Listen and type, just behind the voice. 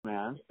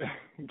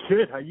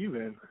Good. How you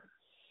been?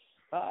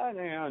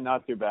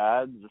 Not too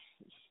bad. Just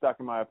stuck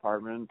in my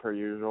apartment per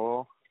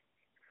usual.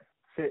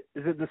 Is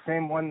it the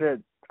same one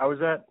that I was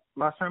at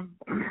last time?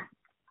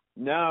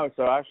 No,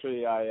 so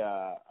actually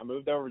I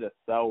moved over to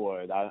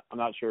Selwood. I'm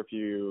not sure if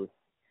you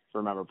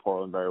remember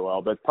Portland very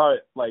well, but it's probably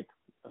like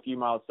a few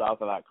miles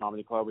south of that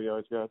comedy club we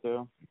always go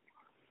to.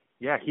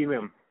 Yeah,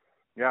 Helium.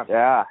 Yeah.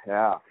 Yeah.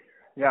 Yeah.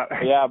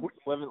 Yeah,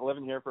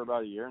 living here for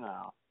about a year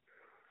now.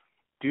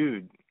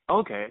 Dude.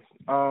 Okay.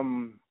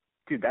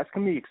 Dude, that's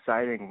gonna be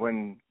exciting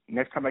when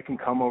next time I can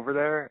come over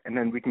there and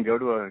then we can go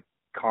to a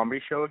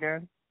comedy show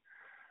again.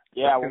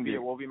 Yeah,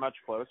 we'll be much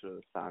closer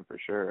this time for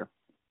sure.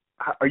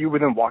 Are you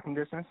within walking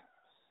distance?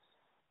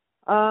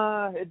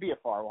 It'd be a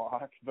far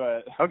walk,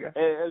 but okay.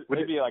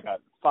 It'd be like a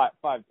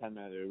 5-10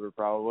 minute Uber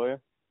probably.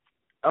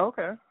 Oh,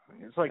 okay.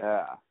 It's like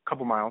a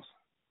couple miles.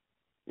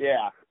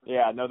 Yeah.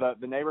 No,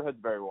 the neighborhood's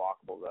very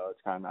walkable though.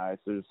 It's kind of nice.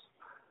 There's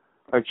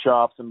like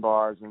shops and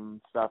bars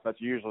and stuff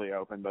that's usually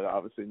open, but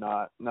obviously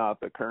not at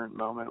the current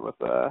moment with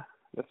the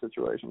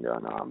situation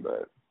going on.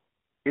 But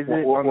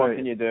what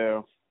can you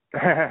do?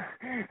 Is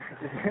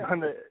it on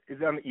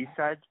the east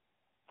side?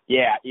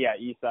 Yeah,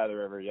 east side of the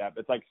river. Yeah,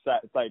 it's like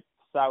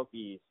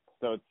southeast.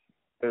 So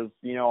there's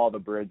all the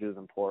bridges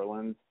in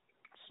Portland.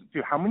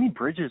 Dude, how many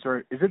bridges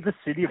is it the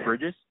city of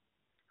bridges?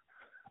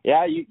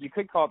 Yeah, you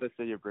could call it the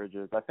city of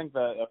bridges. I think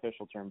the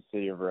official term is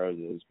city of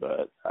roses,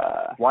 but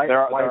why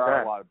there is are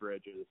that? a lot of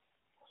bridges.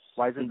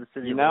 Why is it the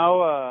city of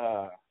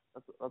roses?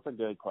 That's a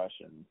good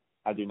question.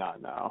 I do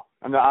not know.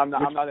 I'm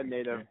not a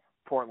native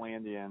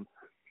Portlandian.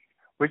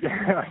 Which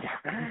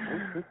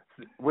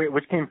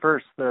came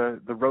first, the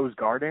Rose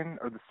Garden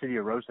or the City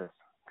of Roses?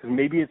 Because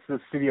maybe it's the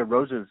City of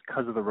Roses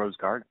because of the Rose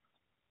Garden.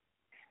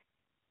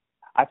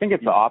 I think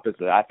it's the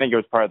opposite. I think it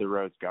was part of the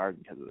Rose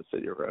Garden because of the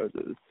City of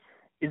Roses.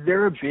 Is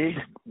there a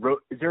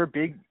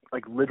big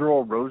like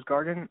literal rose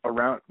garden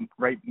around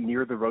right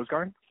near the Rose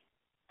Garden?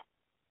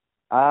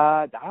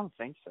 I don't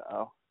think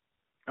so.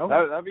 Oh,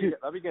 that'd be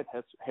a good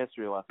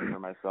history lesson for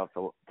myself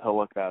to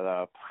look that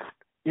up.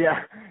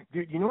 Yeah,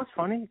 dude. You know what's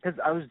funny? Because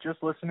I was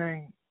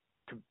listening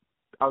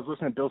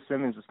to Bill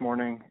Simmons this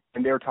morning,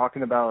 and they were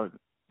talking about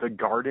the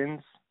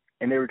gardens,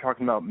 and they were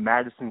talking about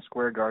Madison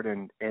Square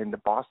Garden and the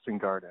Boston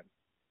Garden,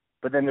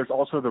 but then there's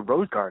also the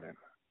Rose Garden.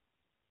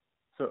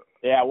 So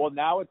yeah, well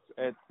now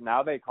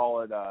now they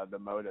call it the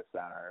Moda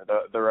Center,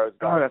 the Rose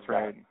Garden. Oh, that's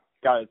right.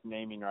 Got its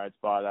naming rights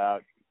bought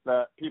out.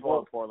 The people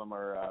in Portland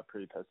were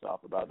pretty pissed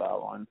off about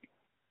that one.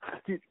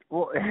 Dude,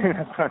 well,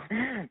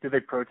 did they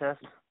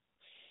protest?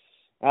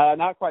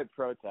 Not quite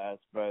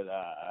protest, but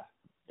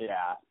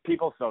yeah,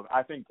 people still.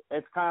 I think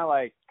it's kind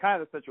of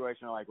the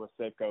situation like with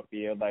Safeco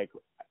Field. Like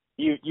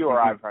you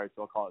or I probably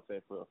still call it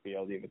Safeco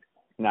Field, even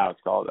now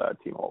it's called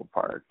T-Mobile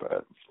Park.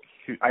 But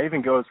shoot, I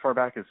even go as far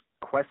back as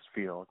Quest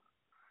Field.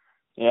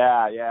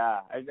 Yeah.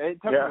 It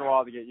took me a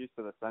while to get used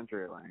to the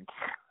CenturyLink.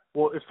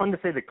 Well, it's fun to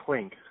say the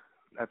Clink.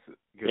 That's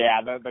good.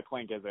 Yeah, the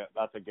Clink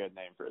that's a good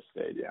name for a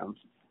stadium.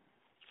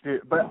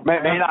 Dude, but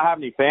may not have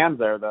any fans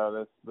there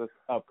though this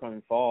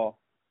upcoming fall.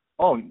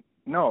 Oh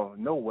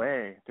no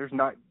way. There's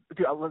not.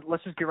 Dude,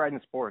 let's just get right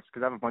into sports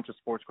because I have a bunch of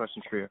sports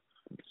questions for you.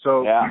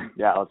 So yeah.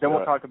 Then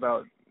we'll talk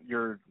about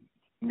your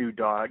new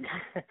dog.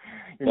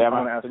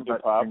 My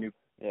pup.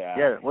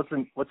 Yeah. What's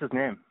his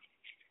name?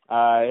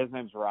 His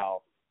name's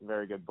Ralph.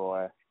 Very good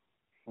boy.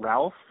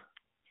 Ralph?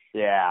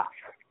 Yeah.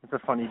 It's a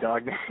funny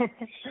dog name.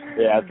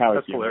 Yeah, it's kind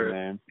of a hilarious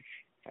name.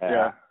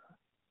 Yeah.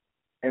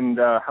 And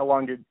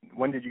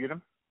when did you get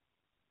him?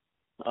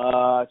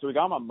 So we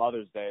got him on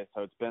Mother's Day,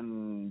 so it's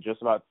been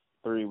just about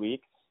 3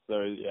 weeks.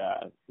 So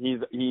yeah, he's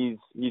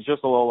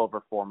just a little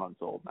over 4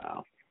 months old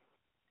now.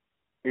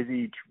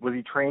 Was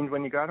he trained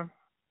when you got him?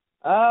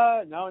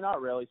 No, not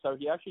really. So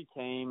he actually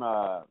came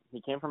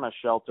from a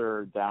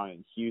shelter down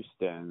in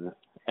Houston,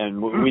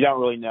 and we don't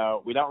really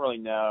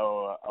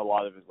know a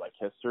lot of his like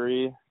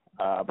history.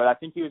 But I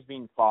think he was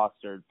being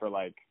fostered for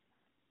like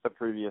the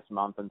previous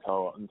month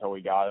until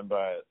we got him.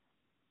 But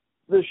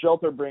the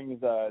shelter brings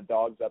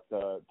dogs up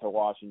to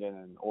Washington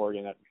and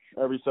Oregon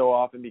every so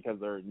often because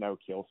there are no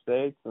kill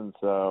states, and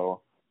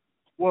so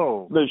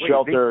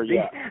shelter.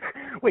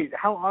 Wait,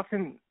 how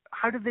often?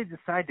 How did they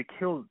decide to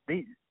kill?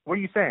 What are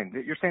you saying?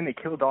 You're saying they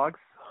kill dogs?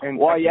 And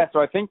yeah. So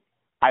I think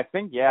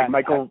yeah.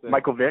 Like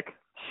Michael Vick.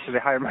 Should they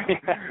hire Michael?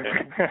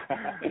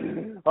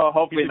 Well,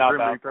 hopefully not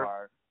that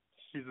far.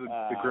 He's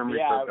the Grim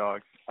Reaper of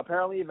dogs.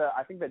 Apparently,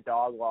 I think the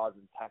dog laws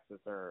in Texas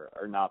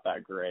are not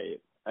that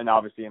great, and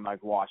obviously in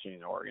like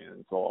Washington and Oregon,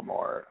 it's a little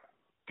more.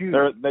 Dude,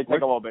 they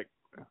take a little bit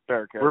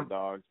better care of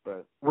dogs,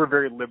 but we're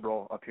very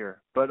liberal up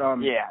here. But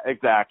yeah,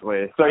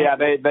 exactly. So yeah,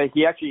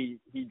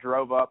 he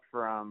drove up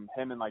from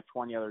him and like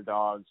 20 other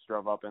dogs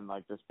drove up in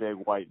like this big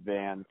white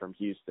van from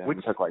Houston.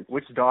 Which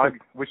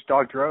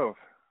dog drove?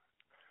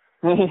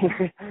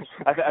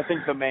 I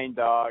think the main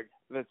dog.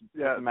 This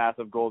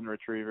massive golden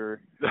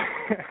retriever.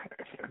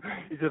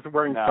 He's just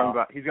wearing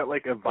sunglasses. He's got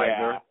like a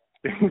visor.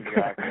 Yeah,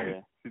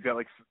 exactly. He's got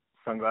like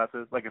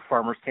sunglasses, like a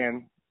farmer's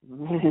tan.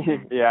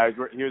 Yeah,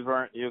 he was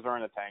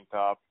wearing a tank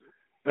top.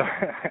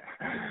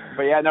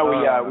 But yeah,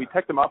 no, we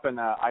picked them up in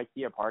the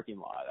IKEA parking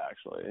lot,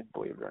 actually,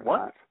 believe it or What?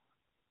 not.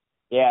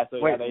 Yeah, so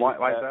Wait, yeah,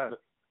 why is that?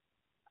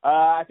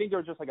 I think there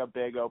was just like a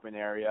big open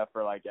area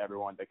for like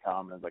everyone to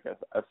come as like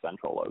a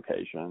central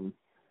location.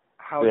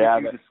 How'd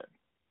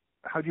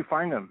you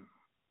find them?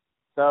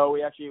 So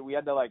we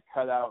had to like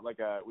cut out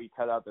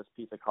this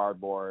piece of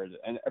cardboard,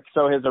 and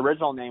so his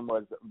original name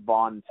was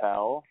Von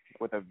Tell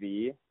with a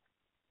V.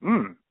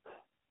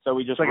 So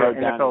we just like wrote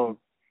an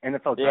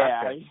NFL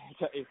yeah, draft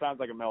pick. he sounds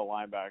like a middle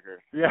linebacker.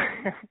 Yeah,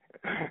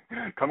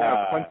 coming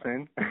out of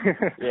Clemson.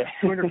 Yeah,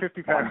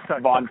 250 pounds.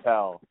 Von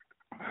Tell.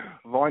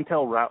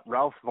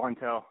 Ralph Von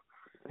Tell.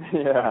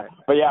 Yeah,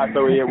 but yeah,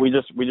 so we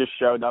just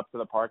showed up to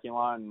the parking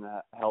lot and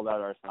held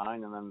out our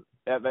sign, and then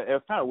it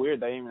was kind of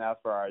weird. They didn't even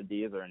ask for our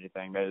IDs or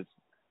anything.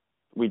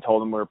 We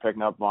told them we were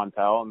picking up Von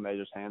Tell, and they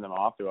just handed them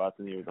off to us,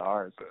 and he was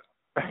ours.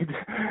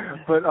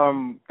 But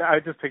I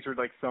just pictured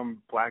like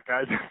some black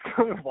guy just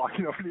kind of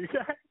walking over to you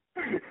guys.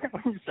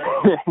 When you said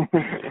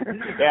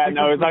yeah,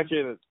 no, it's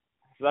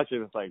actually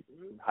this like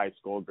high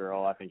school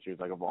girl. I think she was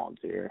like a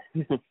volunteer.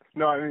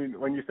 No, I mean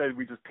when you said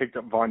we just picked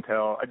up Von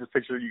Tell, I just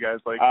pictured you guys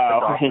like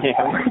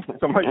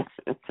some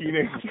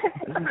teenage.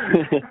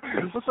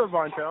 What's up,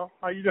 Von Tell?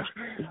 How you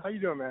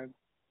doing, man?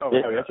 Oh,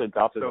 yeah, we actually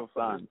adopted a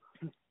son.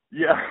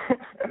 Yeah.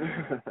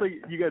 So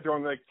you guys are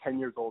only like 10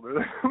 years older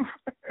than him.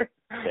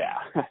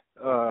 Yeah.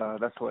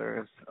 That's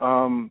hilarious.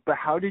 But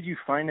how did you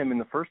find him in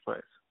the first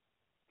place?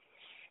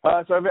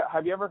 So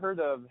have you ever heard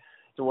of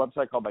the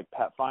website called like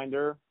Pet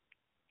Finder?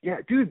 Yeah,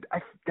 dude,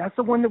 that's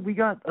the one that we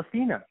got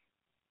Athena.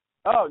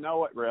 Oh, no,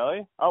 what,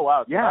 really? Oh,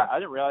 wow. So yeah. I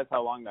didn't realize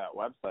how long that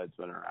website's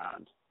been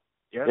around.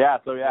 Yeah. Yeah,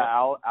 so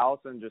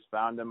Allison just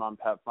found him on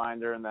Pet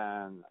Finder, and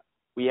then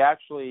we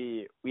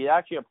actually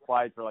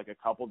applied for like a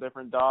couple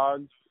different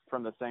dogs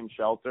from the same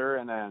shelter,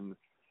 and then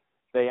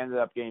they ended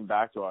up getting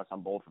back to us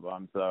on both of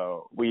them.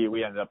 So we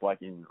ended up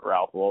liking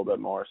Ralph a little bit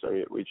more, so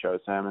we chose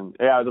him. And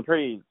yeah, it was a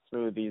pretty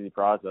smooth, easy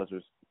process. We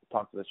just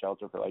talked to the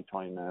shelter for like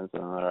 20 minutes,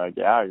 and they're like,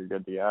 "Yeah, you're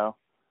good to go."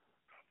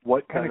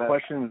 What kind of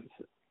questions?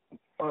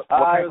 What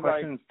kind of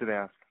questions did they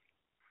ask?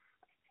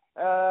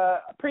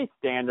 Pretty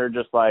standard,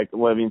 just like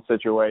living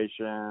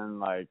situation,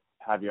 like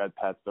have you had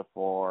pets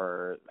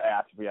before? They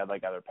asked if we had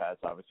like other pets.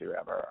 Obviously, we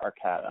have our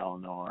cat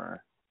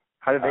Eleanor.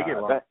 How did they get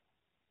along?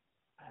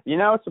 You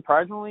know,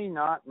 surprisingly,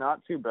 not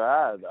too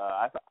bad.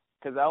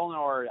 Because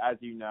Eleanor, as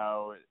you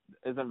know,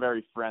 isn't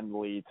very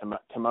friendly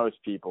to most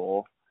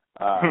people,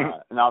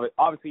 and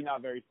obviously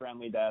not very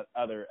friendly to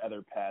other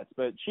pets.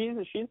 But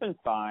she's been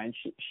fine.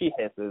 She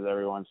hisses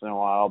every once in a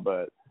while,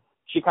 but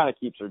she kind of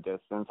keeps her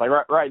distance. Like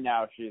right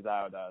now, she's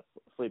out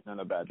sleeping in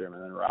the bedroom,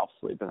 and then Ralph's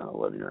sleeping in the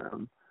living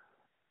room.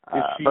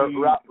 But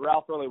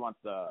Ralph really wants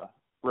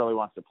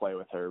to play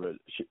with her, but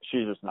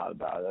she's just not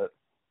about it.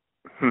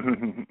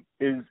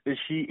 Is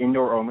she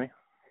indoor only?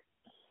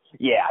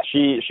 Yeah,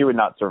 she would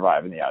not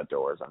survive in the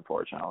outdoors,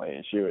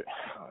 unfortunately. She would.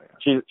 Oh,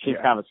 yeah. She's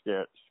kind of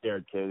a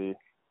scared kitty.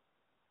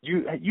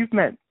 You've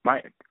met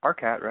our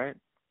cat, right?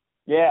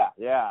 Yeah,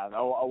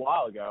 a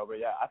while ago, but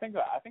yeah, I think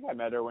I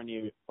met her when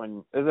is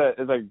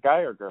a guy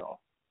or girl?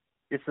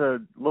 It's a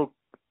little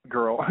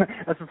girl.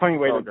 That's a funny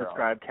way to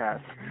describe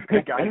cats.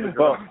 A guy or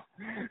girl.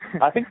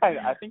 Well, I think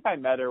I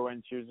met her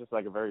when she was just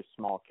like a very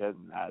small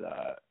kitten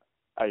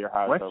at your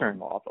house Western. over in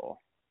Bothell.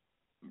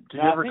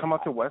 Did you ever come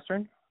up to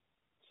Western?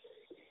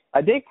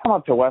 I did come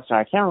up to Western.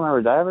 I can't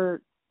remember. Did I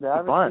ever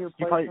Bus.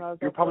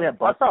 You probably had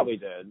Bus. I probably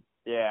did.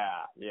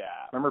 Yeah.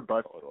 Remember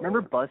Bus? Totally.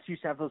 Remember Bus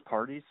used to have those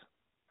parties?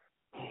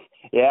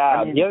 Yeah,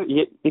 I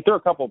mean, he threw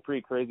a couple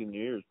pretty crazy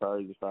New Year's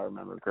parties, if I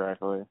remember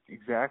correctly.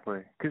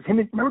 Exactly. Because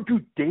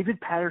remember, David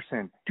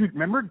Patterson. Dude,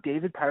 remember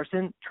David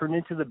Patterson turned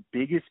into the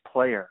biggest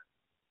player.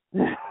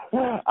 You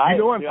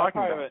know what I'm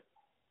talking about.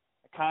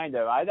 Kind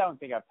of. I don't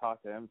think I've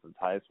talked to him since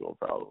high school,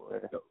 probably.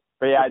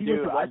 But yeah,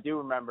 I do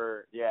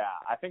remember. Yeah,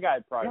 I think I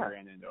probably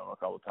ran into him a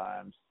couple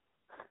times.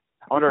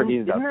 I wonder what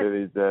he's up to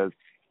these days.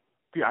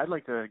 Dude, I'd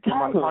like to get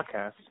him on the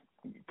podcast.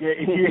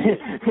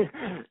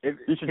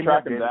 You should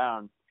track him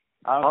down.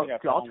 I'll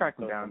track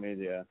him down.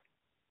 Media.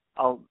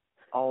 I'll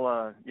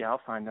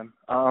find him.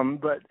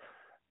 But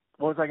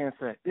what was I gonna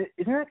say?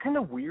 Isn't that kind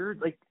of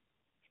weird? Like,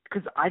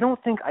 because I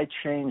don't think I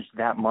changed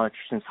that much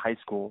since high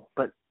school.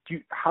 But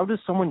how does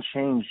someone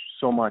change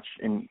so much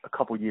in a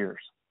couple years?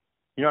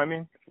 You know what I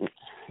mean?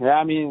 Yeah,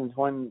 I mean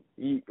when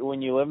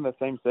you live in the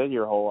same city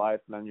your whole life,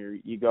 and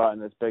then you go out in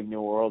this big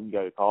new world and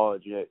go to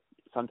college.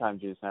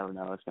 Sometimes you just never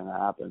know what's going to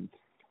happen.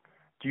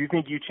 Do you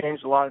think you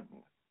changed a lot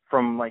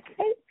from like?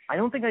 I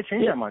don't think I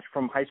changed that much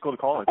from high school to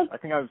college. I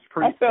think I was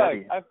pretty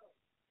steady.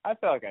 I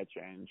feel like I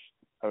changed.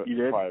 You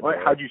did?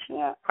 How'd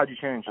you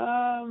change?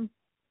 I don't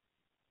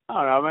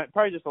know.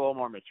 Probably just a little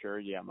more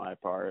maturity on my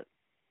part.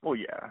 Well,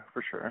 yeah,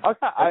 for sure. I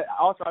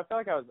feel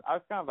like I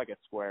was kind of like a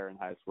square in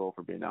high school,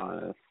 for being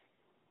honest.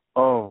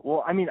 Oh,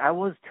 well, I mean, I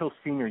was till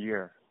senior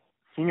year.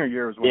 Senior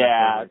year was when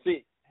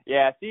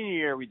senior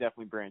year we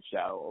definitely branched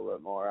out a little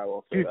bit more. I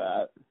will say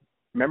that.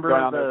 Remember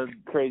going on those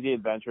crazy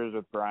adventures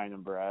with Brian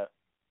and Brett?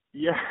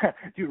 Yeah,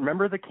 dude.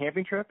 Remember the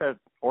camping trip at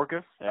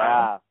Orcas?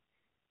 Yeah.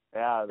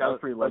 Yeah, That was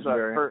pretty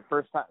legendary.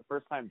 First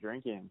time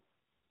drinking.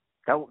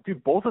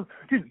 Dude, both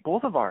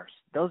of ours.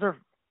 Those are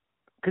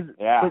because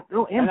Yeah.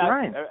 and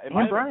Brian. It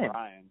might have been Brian.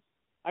 Brian.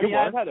 I mean,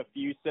 I've had a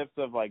few sips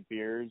of like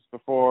beers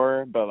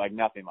before, but like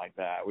nothing like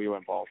that. We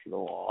went balls to the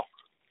wall.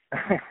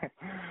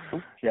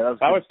 Yeah, that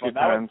was fun.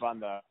 That was fun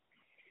though.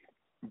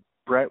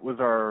 Brett was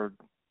our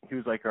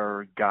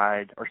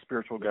guide, our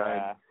spiritual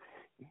guide.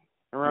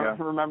 Yeah.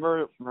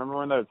 Remember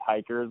when those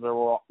hikers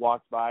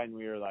walked by and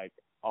we were like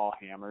all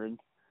hammered?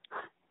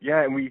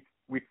 Yeah, and we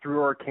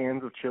threw our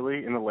cans of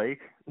chili in the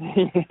lake.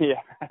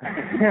 Yeah.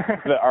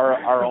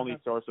 our only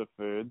source of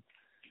food.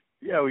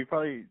 Yeah,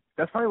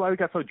 that's probably why we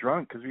got so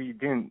drunk, because we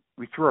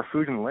threw our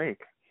food in the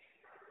lake.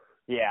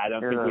 Yeah, I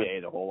don't think we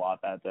ate a whole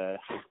lot that day.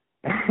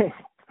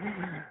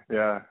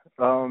 Yeah.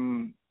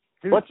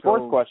 Dude, what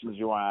sports questions do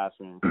you want to ask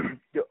me?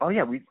 Oh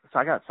yeah, so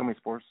I got so many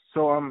sports.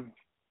 So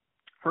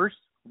first,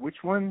 which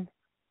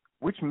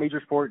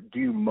major sport do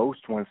you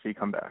most want to see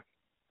come back?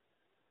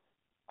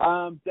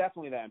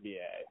 Definitely the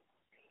NBA.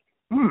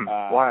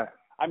 Why?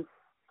 I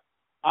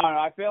don't know.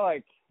 I feel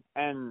like,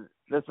 and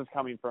this is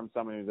coming from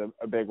someone who's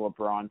a big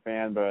LeBron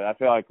fan, but I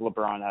feel like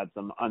LeBron had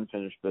some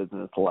unfinished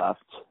business left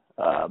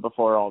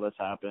before all this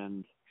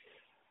happened.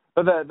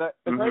 But the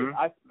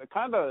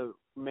kind of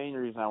the main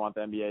reason I want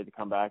the NBA to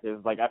come back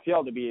is like I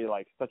feel it to be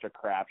like such a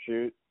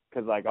crapshoot,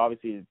 because like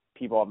obviously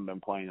people haven't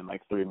been playing in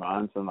like 3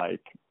 months, and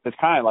like it's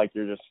kind of like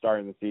you're just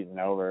starting the season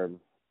over.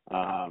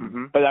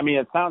 But I mean,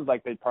 it sounds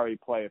like they'd probably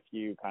play a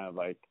few kind of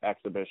like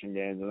exhibition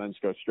games and then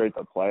just go straight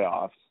to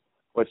playoffs.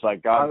 Which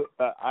like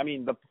I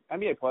mean, the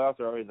NBA playoffs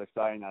are always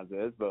exciting as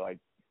is, but like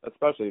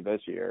especially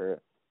this year,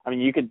 I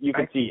mean you could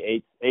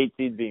see eight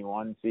seeds being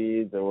 1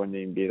 seeds. It wouldn't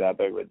even be that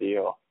big of a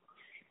deal.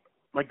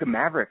 Like the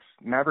Mavericks.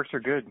 Mavericks are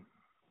good.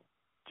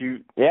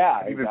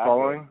 Have you been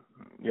following?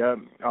 Yeah.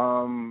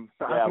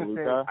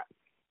 Luka.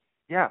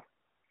 Yeah.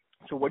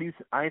 So what do you?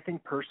 I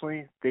think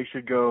personally they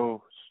should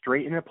go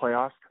straight into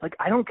playoffs. Like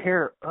I don't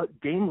care.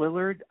 Dame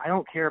Lillard. I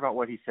don't care about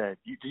what he said.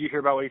 Did you hear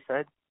about what he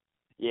said?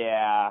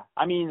 Yeah.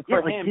 I mean,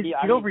 for him,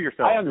 get over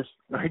yourself. I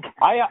understand.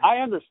 I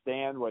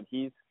understand what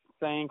he's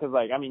saying, because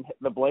like I mean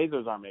the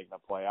Blazers aren't making the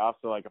playoffs,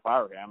 so like if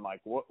I were him,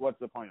 like what's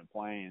the point of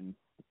playing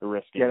the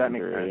risking that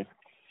injury? makes sense.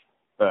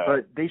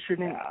 But they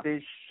shouldn't. Yeah.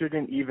 They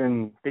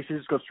should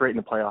just go straight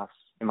into playoffs.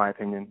 In my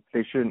opinion,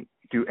 they shouldn't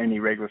do any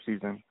regular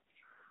season.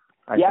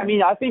 I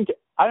mean,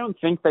 I don't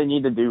think they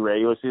need to do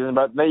regular season,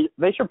 but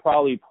they should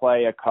probably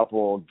play a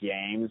couple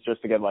games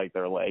just to get like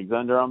their legs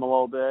under them a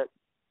little bit.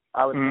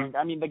 I would think.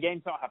 I mean, the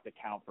games don't have to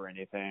count for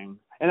anything,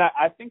 and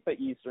I think the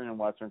Eastern and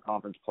Western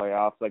Conference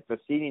playoffs, like the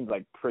seeding's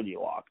like pretty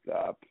locked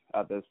up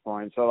at this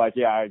point. So like,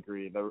 yeah, I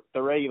agree.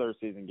 The regular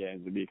season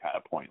games would be kind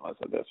of pointless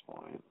at this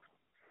point.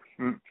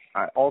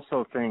 I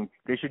also think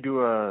they should do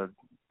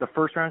the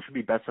first round should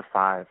be best of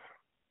 5.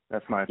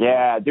 That's my opinion.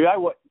 Yeah, dude,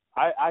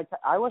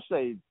 I wish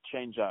they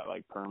changed that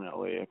like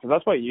permanently, because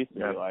that's what it used to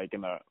be like in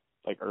the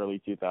like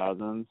early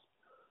 2000s.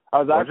 I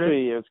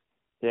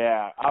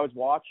was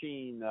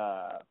watching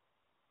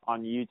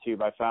on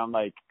YouTube. I found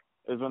like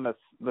it was when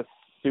the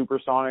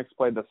Supersonics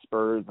played the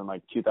Spurs in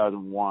like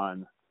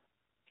 2001.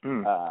 It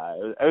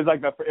was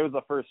like it was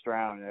the first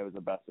round, and it was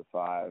the best of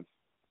 5.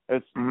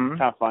 It's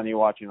kind of funny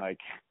watching like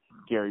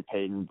Gary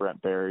Payton,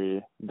 Brent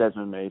Barry,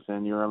 Desmond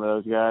Mason. You remember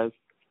those guys?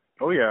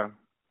 Oh yeah.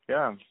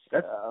 Yeah.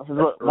 That's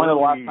one of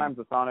the last times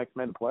the Sonics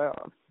made the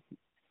playoffs.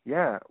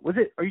 Yeah. Was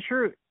it? Are you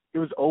sure it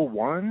was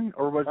 01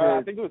 or was it?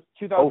 I think it was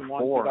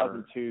 2001, 04?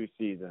 2002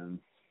 season.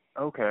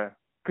 Okay.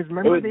 Because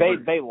remember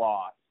they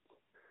lost,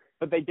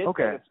 but they did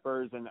play the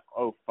Spurs in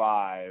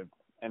 05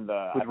 and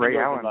with Ray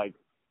Allen.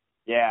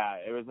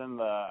 It was in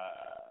the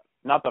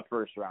not the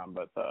first round,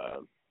 but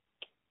the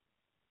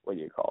what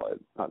do you call it?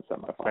 Not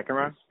semifinals. Second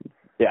round.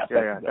 Yeah.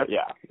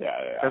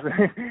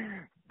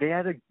 They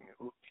had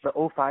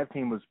the 05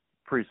 team was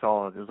pretty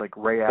solid. It was like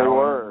Ray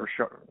Allen,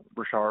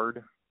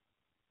 Richard,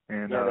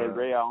 and they had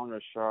Ray Allen,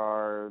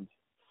 Richard.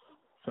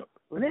 So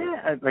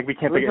like we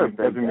can't think of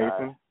Desmond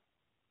Mason.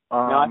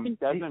 No, I think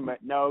Desmond.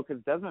 No,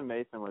 because Desmond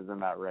Mason was in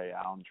that Ray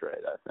Allen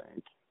trade. I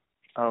think.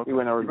 Oh, he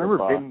went over to the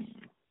Bucks.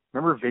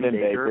 Remember Vin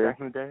Baker back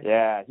in the day?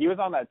 Yeah, he was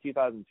on that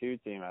 2002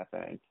 team. I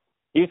think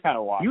he was kind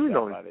of washed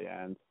out by the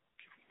end.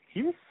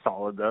 He was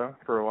solid though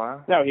for a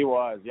while. No, he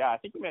was. Yeah, I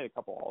think he made a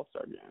couple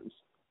All-Star games.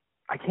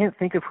 I can't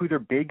think of who their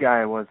big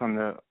guy was on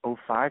the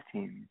 05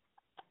 team.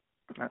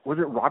 Was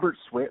it Robert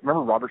Swift?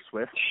 Remember Robert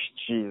Swift?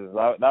 Jesus,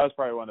 that was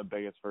probably one of the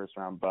biggest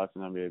first-round busts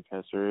in NBA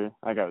history.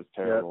 That guy was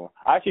terrible.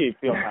 Yep. I actually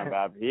feel kind of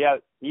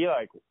bad.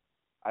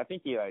 I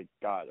think he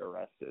got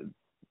arrested.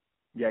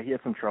 Yeah, he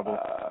had some trouble.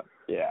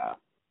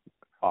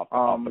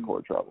 Off the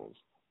court troubles.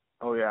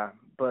 Oh yeah,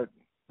 but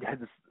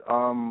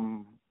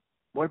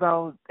what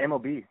about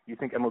MLB? You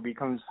think MLB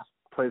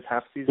plays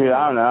half season? Dude,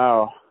 I don't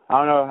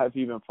know. Have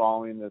you been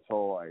following this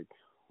whole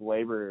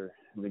labor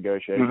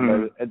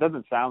negotiation? But it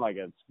doesn't sound like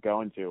it's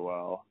going too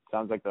well. It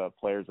sounds like the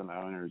players and the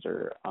owners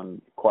are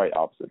on quite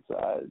opposite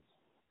sides.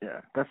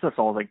 Yeah, that's just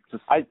all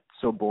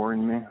so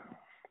boring to me.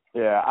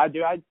 Yeah, I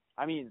do.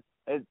 I mean,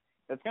 it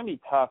it's gonna be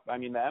tough. I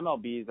mean, the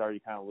MLB is already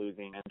kind of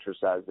losing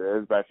interest as it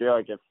is, but I feel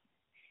like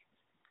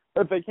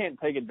if they can't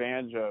take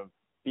advantage of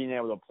being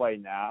able to play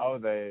now,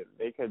 they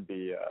could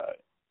be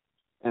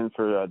in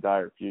for a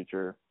dire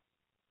future.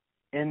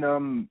 And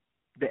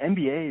the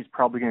NBA is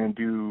probably going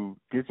to do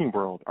Disney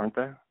World, aren't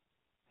they?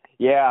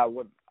 Yeah,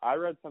 I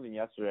read something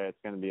yesterday. It's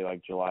going to be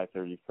like July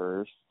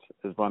 31st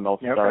is when they'll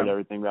start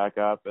everything back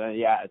up. And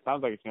yeah, it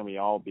sounds like it's going to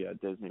all be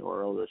at Disney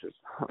World, which is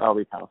that'll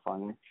be kind of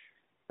funny.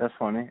 That's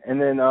funny. And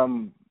then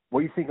what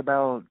do you think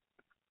about,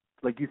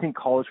 like, do you think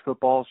college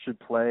football should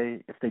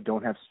play if they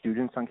don't have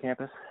students on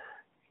campus?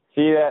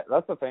 See,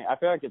 that's the thing. I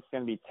feel like it's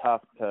going to be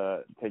tough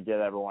to get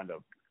everyone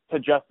to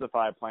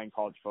justify playing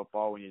college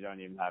football when you don't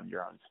even have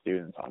your own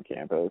students on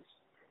campus.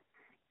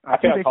 I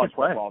feel like college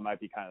football might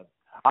be kind of.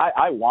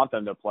 I want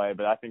them to play,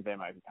 but I think they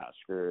might be kind of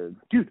screwed.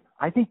 Dude,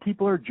 I think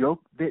people are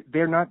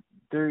they're not.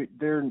 They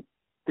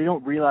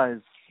don't realize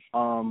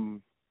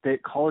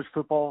that college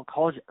football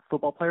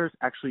players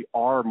actually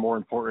are more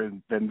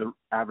important than the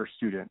average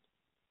student.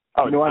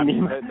 Oh, you know what I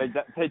mean?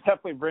 They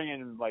definitely bring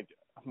in like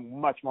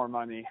much more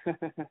money.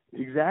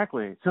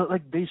 Exactly. So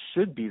like they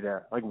should be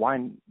there. Like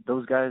why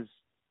those guys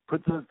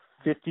put the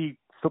 50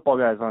 football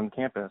guys on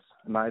campus?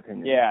 In my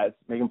opinion. Yeah,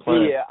 make them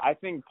play. Yeah, I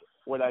think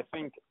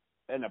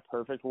in a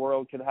perfect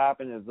world could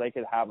happen is they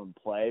could have them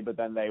play, but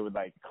then they would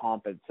like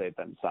compensate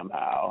them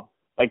somehow.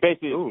 Like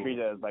basically treat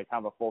it as like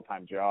kind of a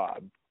full-time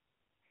job.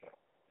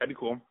 That'd be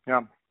cool.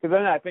 Yeah. Because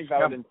then I think that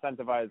would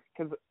incentivize.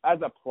 Because as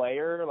a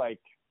player, like,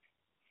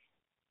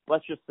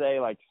 let's just say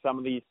like some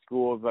of these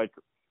schools like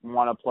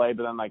want to play,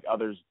 but then like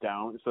others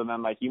don't. So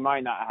then like you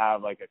might not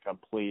have like a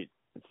complete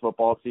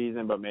football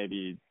season, but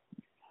maybe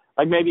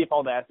if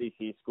all the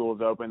SEC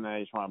schools open, then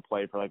they just want to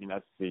play for like an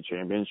SEC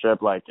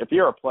championship. Like if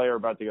you're a player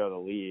about to go to the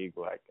league,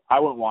 like I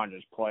wouldn't want to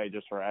just play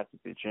just for an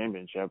SEC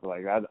championship.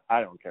 Like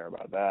I don't care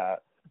about that.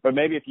 But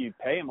maybe if you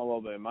pay them a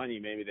little bit of money,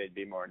 maybe they'd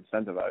be more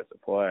incentivized to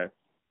play.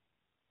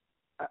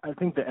 I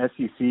think the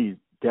SEC is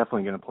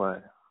definitely going to play.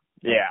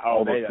 Yeah.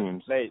 All those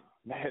teams. They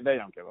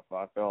don't give a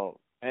fuck. They'll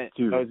stand.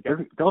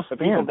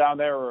 People down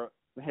there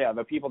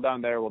the people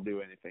down there will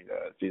do anything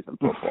to see some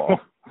football.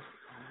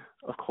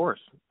 Of course.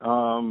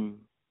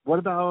 What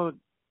about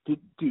dude?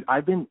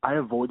 I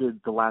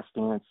avoided The Last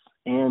Dance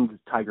and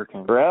Tiger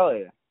King.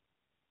 Really?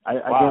 I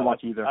didn't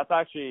watch either. That's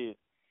actually.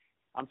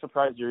 I'm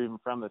surprised you're even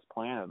from this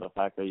planet. The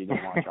fact that you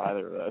didn't watch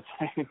either of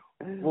those.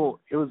 Well,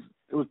 it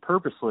was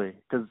purposely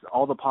because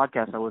all the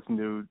podcasts I listened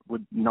to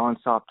would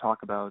nonstop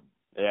talk about.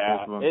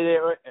 Yeah. Both of them.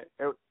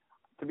 It,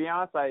 to be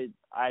honest,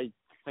 I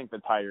think the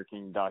Tiger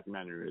King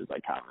documentary is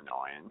like kind of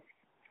annoying.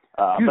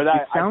 Dude, but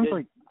it sounds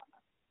like.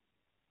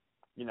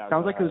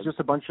 Sounds like it was just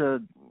a bunch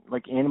of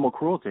like animal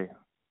cruelty.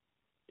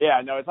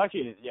 Yeah, no, it's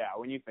actually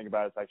when you think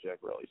about it, it's actually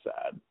like really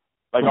sad.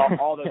 Like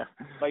all the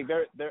like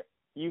there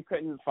you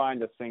couldn't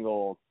find a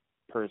single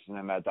person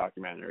in that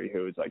documentary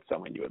who was like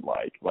someone you would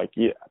like. Like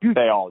dude,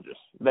 they all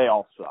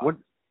suck. What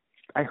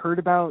I heard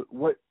about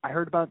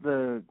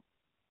the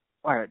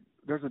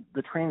there's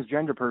the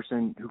transgender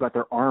person who got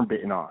their arm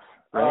bitten off.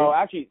 Right? Oh,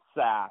 actually,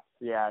 Saf.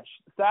 Yeah,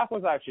 Saf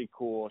was actually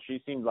cool.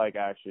 She seemed like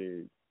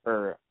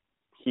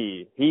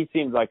he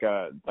seems like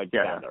a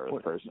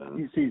down-to-earth person.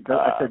 You see,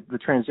 I said the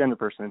transgender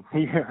person.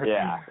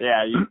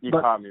 Yeah. You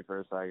caught me for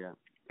a second.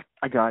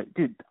 I got it.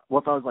 Dude.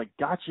 What if I was like,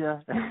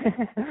 gotcha?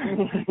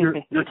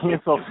 you're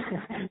canceled.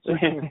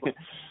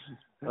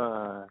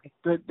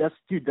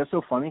 That's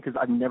so funny because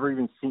I've never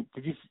even seen.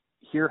 Did you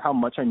hear how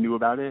much I knew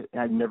about it?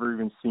 And I'd never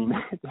even seen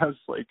it. I was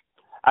like,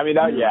 I mean,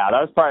 that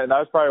was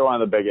probably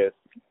one of the biggest.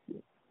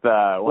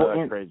 One of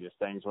the craziest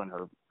things when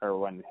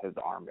his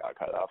arm got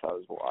cut off. That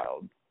was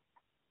wild.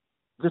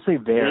 Just say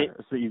there.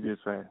 It's the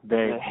easiest way.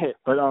 They.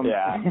 But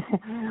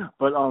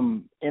but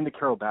and the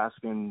Carol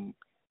Baskin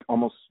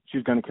she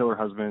was gonna kill her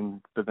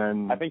husband, but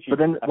then I think she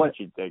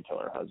did kill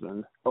her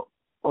husband.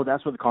 Oh,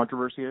 that's what the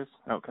controversy is?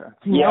 Okay.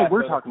 Yeah, now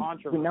we're talking about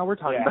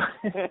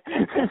it.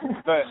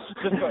 But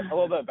just a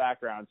little bit of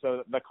background.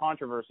 So the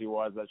controversy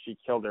was that she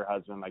killed her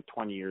husband like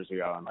 20 years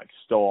ago and like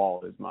stole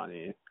all his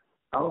money.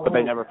 Oh. But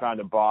they never found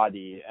a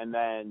body. And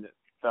then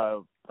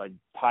the like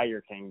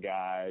Tiger King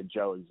guy,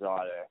 Joe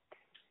Exotic,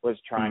 was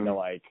trying to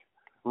like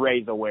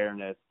raise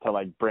awareness to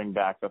like bring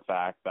back the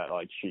fact that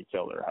like she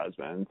killed her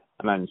husband.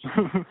 And then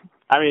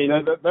I mean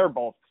they're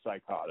both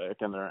psychotic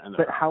and they're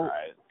but how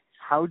right.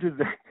 How do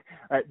they?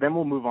 All right, then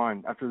we'll move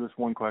on after this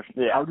one question.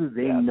 Yeah. How do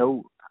they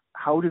know?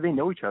 How do they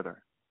know each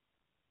other?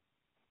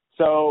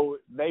 So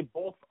they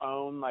both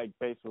own like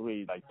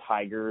basically like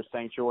tiger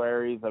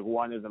sanctuaries. Like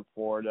one is in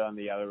Florida and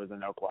the other was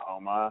in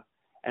Oklahoma.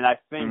 And I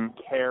think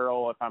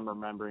Carol, if I'm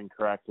remembering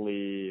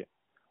correctly,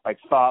 like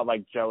thought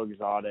like Joe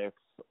Exotic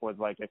was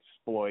like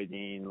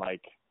exploiting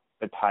like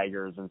the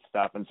tigers and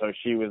stuff. And so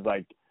she was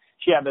like,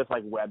 she had this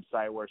like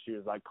website where she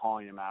was like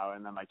calling him out,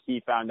 and then like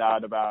he found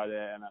out about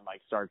it and then like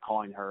started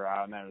calling her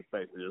out, and then it was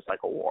basically just like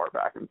a war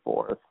back and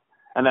forth.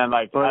 And then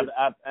like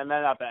at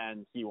the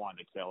end he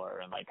wanted to kill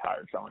her and like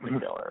hired someone to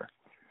kill her.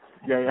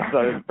 Yeah. So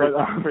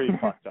it's pretty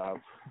fucked up.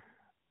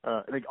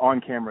 Like on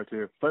camera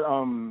too. But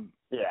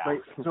yeah.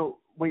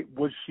 Wait,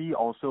 was she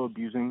also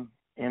abusing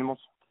animals?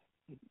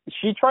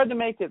 She tried to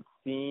make it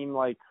seem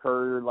like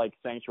her like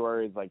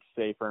sanctuary is like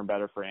safer and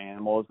better for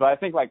animals, but I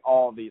think like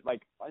all these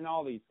like in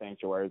all these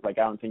sanctuaries, like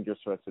I don't think you're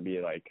supposed to be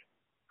like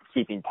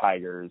keeping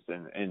tigers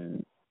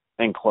in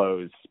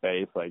enclosed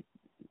space. Like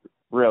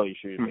really, you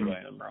should be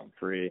letting them roam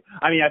free.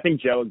 I mean, I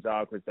think Joe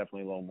Exotic was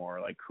definitely a little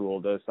more like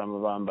cruel to some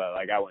of them, but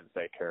like I wouldn't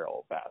say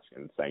Carol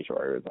Baskin's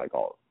sanctuary was like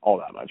all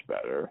that much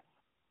better.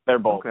 They're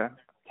both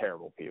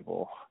terrible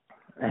people.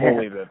 We'll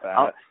leave it at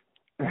that.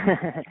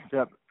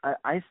 Yep.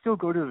 I still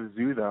go to the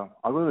zoo though.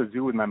 I'll go to the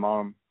zoo with my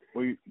mom.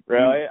 Really?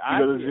 You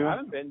go to the zoo?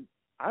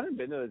 I haven't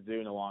been to the zoo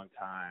in a long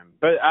time.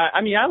 But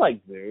I mean I like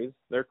zoos.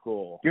 They're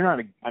cool. You're not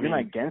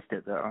against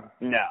it though.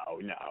 No.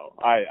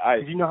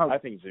 I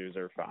think zoos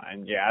are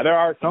fine. Yeah, there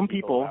are some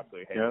people who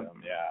absolutely hate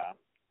them. Yeah.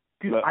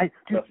 Dude,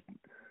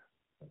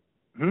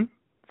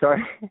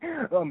 Sorry.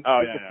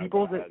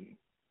 The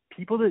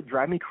people that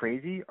drive me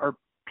crazy are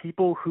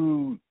people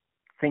who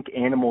think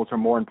animals are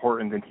more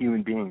important than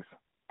human beings.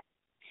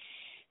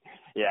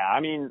 Yeah, I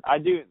mean, I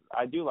do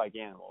like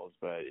animals,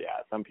 but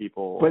yeah, some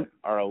people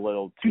are a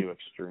little too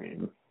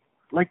extreme.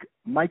 Like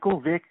Michael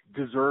Vick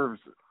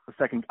deserves a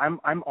second. I'm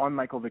on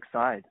Michael Vick's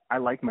side. I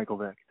like Michael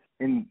Vick.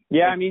 And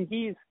yeah, I mean,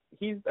 he's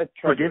a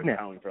treasure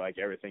accounting for like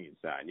everything he's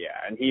done. Yeah,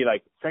 and he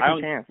like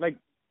second chance. Like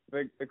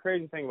the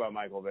crazy thing about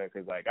Michael Vick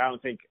is like I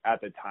don't think at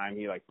the time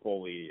he like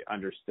fully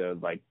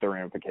understood like the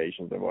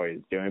ramifications of what he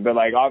was doing. But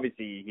like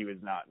obviously he was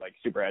not like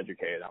super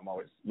educated on what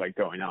was like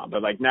going on.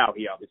 But like now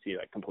he obviously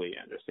like completely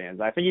understands.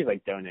 I think he's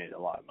like donated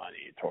a lot of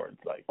money towards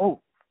like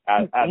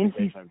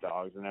adaptation of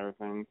dogs and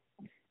everything.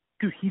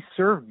 Dude, he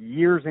served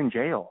years in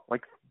jail.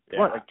 Like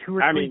what, like 2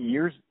 or 3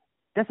 years?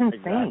 That's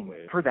insane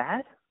for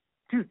that,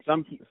 dude.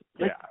 Some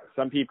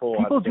people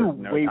do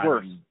way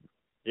worse.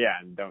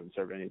 And don't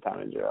serve any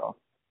time in jail.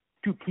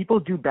 Dude, people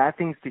do bad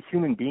things to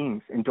human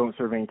beings and don't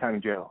serve any time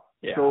in jail.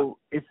 Yeah. So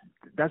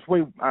that's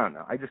why I don't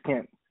know. I just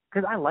can't,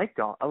 because I like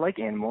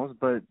animals,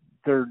 but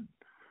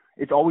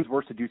it's always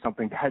worse to do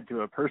something bad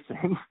to a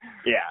person.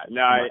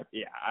 I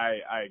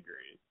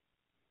agree.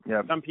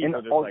 Yeah. Some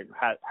people just like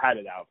had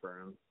it out for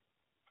him.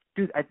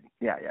 Dude,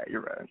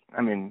 you're right.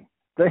 I mean,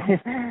 all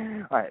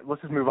right,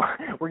 let's just move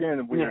on. We're getting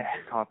a weird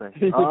topic.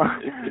 Dude,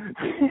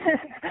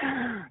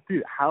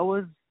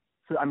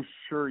 so I'm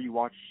sure you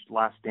watched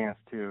Last Dance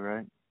too,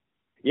 right?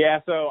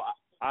 Yeah, so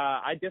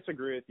I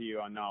disagree with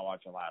you on not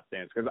watching Last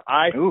Dance because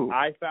I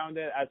found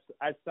it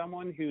as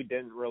someone who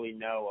didn't really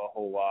know a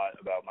whole lot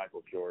about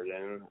Michael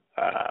Jordan.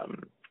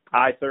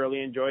 I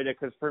thoroughly enjoyed it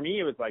because for me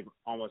it was like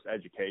almost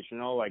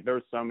educational. Like there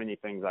were so many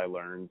things I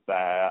learned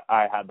that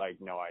I had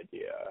like no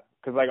idea.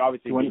 Because like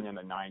obviously being in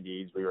the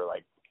 90s, we were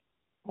like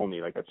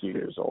only like a few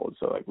years old,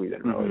 so like we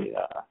didn't really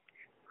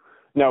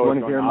know what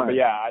was going on.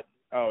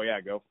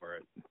 But go for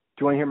it. Do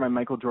you want to hear my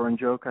Michael Jordan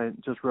joke I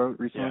just wrote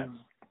recently?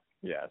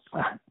 Yes.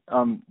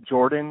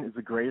 Jordan is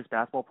the greatest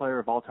basketball player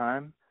of all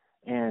time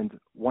and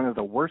one of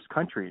the worst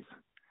countries.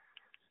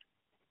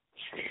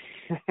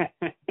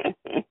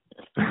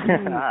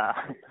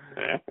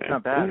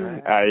 Not bad,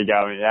 right? You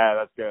got me. Yeah,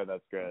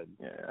 that's good.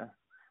 Yeah.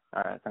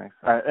 All right, thanks.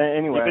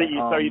 Anyway,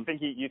 you think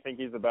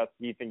he's the best?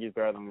 You think he's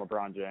better than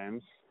LeBron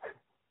James?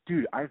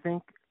 Dude, I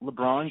think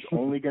LeBron's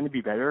only going to be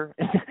better.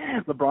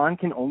 LeBron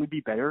can only be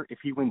better if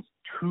he wins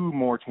 2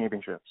 more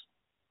championships.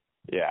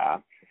 Yeah.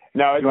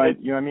 No, you know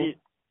what I mean?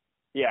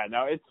 Yeah,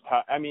 no, it's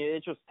tough. I mean,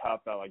 it's just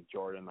tough that like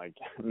Jordan like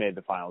made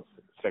the finals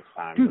 6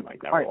 times Dude, and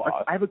like never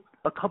lost. I have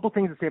a couple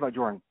things to say about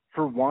Jordan.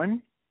 For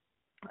one,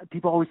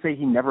 people always say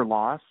he never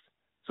lost,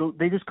 so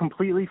they just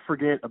completely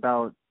forget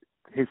about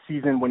his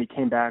season when he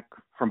came back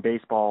from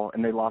baseball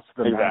and they lost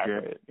to the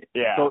Magic.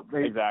 Yeah, so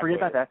they forget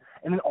about that.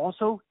 And then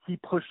also he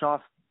pushed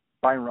off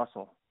Byron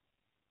Russell.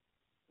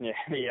 Yeah,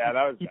 that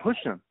was. He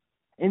pushed him,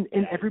 and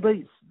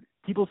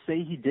people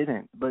say he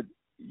didn't, but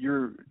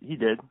he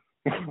did.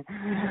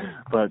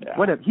 But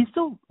whatever. He's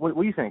still. What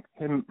do you think?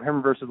 Him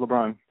versus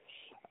LeBron.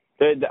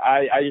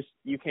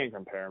 You can't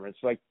compare them. It's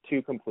like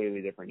 2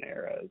 completely different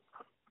eras.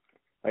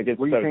 Like it's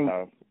so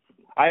tough.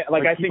 I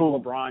think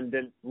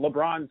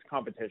LeBron's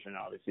competition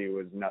obviously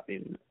was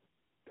nothing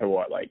to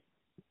what like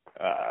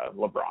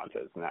LeBron's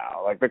is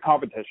now. Like the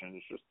competition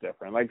is just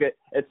different. Like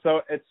it's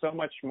so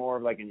much more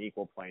of like an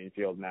equal playing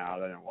field now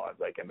than it was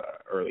like in the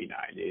early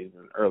 90s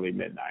and early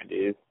mid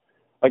 90s.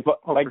 Like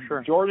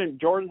for sure.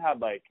 Jordan had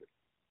like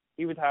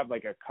he would have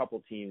like a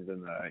couple teams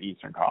in the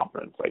Eastern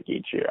Conference like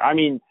each year. I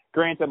mean,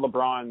 granted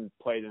LeBron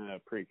played in a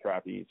pretty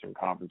crappy Eastern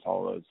Conference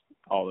all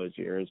those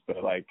years,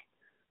 but like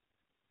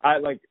I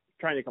like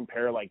trying to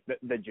compare like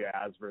the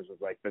Jazz versus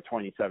like the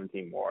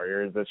 2017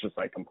 Warriors. It's just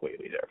like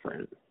completely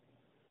different.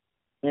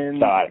 And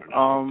so I don't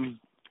know.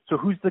 So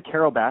who's the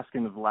Carol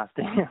Baskin of The Last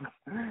Dance?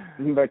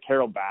 The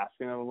Carol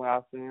Baskin of The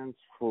Last Dance?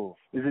 Oof.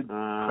 Is it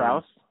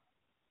Krause?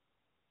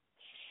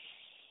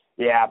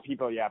 Yeah,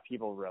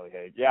 people really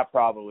hate. Yeah,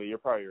 probably. You're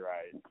probably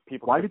right.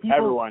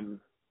 Everyone.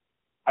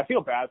 I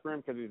feel bad for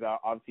him because he's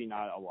obviously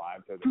not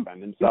alive to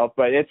defend himself.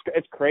 But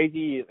it's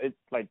crazy. It's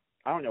like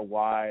I don't know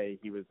why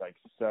he was like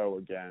so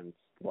against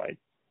like,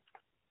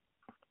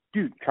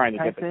 dude, trying to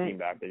get the team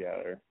back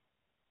together.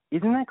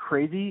 Isn't that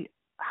crazy?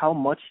 how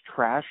much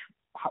trash.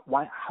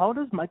 How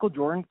does Michael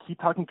Jordan keep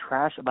talking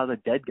trash about a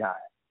dead guy?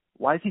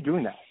 Why is he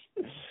doing that?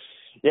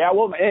 Yeah,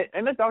 well,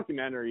 in the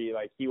documentary,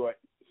 like he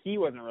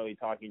wasn't really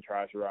talking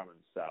trash around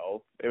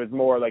himself. It was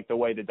more like the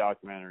way the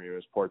documentary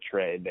was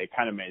portrayed. They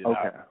kind of made it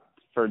out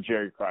for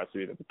Jerry Krause to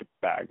be the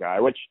bad guy,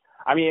 which,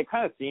 I mean, it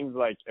kind of seems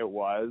like it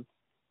was,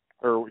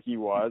 or he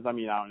was. I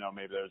mean, I don't know,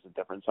 maybe there's a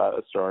different side of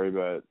the story,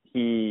 but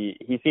he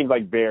seemed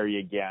like very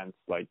against,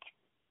 like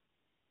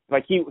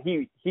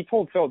he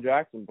told Phil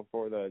Jackson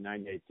before the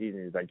 98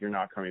 season, he's like, you're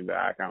not coming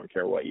back. I don't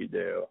care what you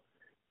do.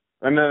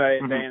 And then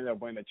they ended up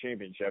winning the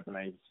championship, and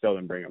they still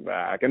didn't bring him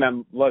back. And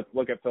then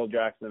look at Phil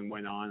Jackson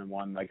went on and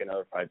won like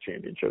another 5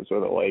 championships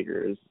with the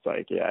Lakers. It's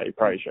like, yeah, you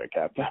probably should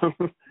have kept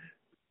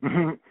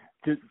him.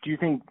 Do you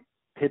think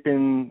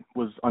Pippen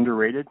was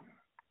underrated?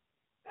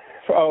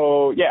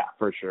 Oh yeah,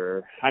 for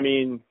sure. I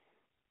mean,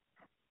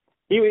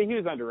 he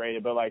was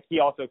underrated, but like he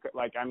also,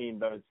 like, I mean,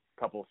 those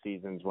couple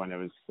seasons when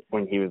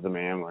he was the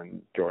man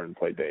when Jordan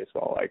played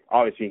baseball, like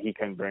obviously he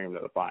couldn't bring him to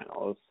the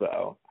finals.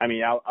 So I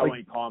mean, I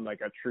wouldn't call him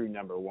like a true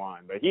number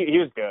one, but he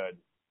was good.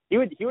 He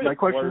would have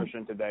flourished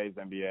in today's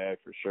NBA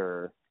for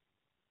sure.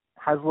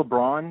 Has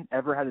LeBron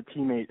ever had a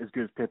teammate as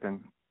good as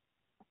Pippen?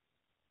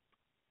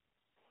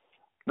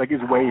 Like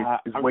Wade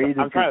as good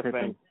as Pippen?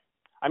 Think.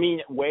 I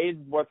mean,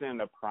 Wade wasn't in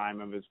the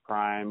prime of his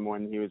prime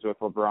when he was with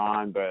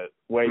LeBron, but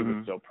Wade was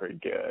still pretty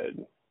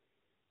good.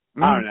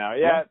 I don't know.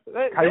 Yeah,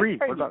 Kyrie.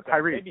 What about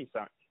Kyrie? Maybe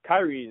some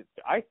Kyrie.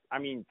 I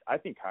mean, I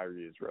think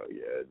Kyrie is really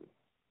good.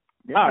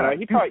 Yeah, I don't know.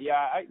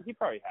 He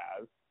probably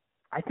has.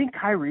 I think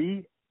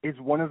Kyrie is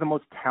one of the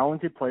most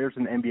talented players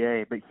in the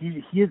NBA, but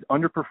he is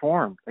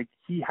underperformed. Like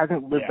he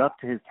hasn't lived up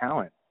to his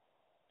talent.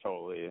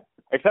 Totally.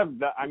 Except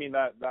that, I mean,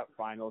 that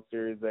final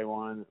series they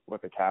won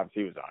with the Cavs,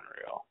 he was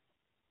unreal.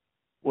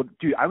 Well,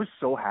 dude, I was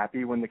so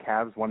happy when the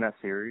Cavs won that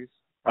series.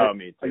 Oh,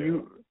 me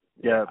too.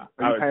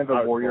 Are you kind of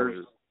a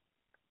Warriors?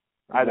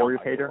 Warriors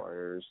hater?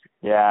 Warriors.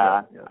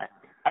 Yeah.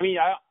 I mean,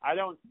 I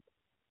don't.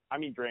 I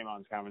mean,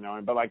 Draymond's kind of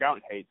annoying, but like I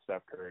don't hate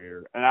Steph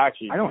Curry, and I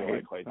don't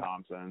hate Klay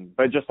Thompson.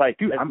 But just like,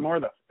 dude, it's more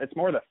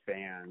the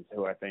fans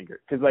who I think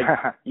are, because like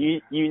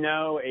you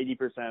know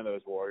 80% of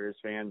those Warriors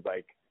fans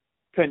like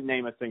couldn't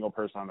name a single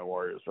person on the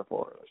Warriors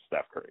before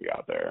Steph Curry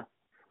got there.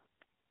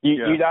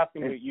 You'd ask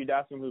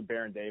them who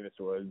Baron Davis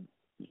was,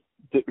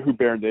 who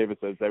Baron Davis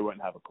is, they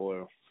wouldn't have a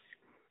clue.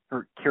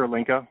 Or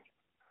Kirilenko.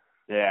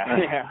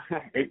 Yeah.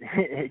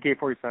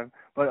 AK-47.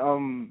 But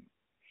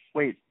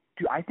wait,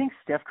 dude, I think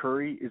Steph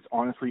Curry is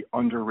honestly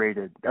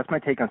underrated. That's my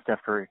take on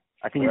Steph Curry.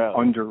 I think he's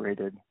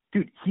underrated.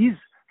 Dude, he's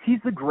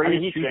the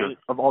greatest shooter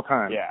of all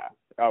time. Yeah.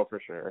 Oh, for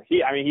sure.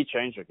 He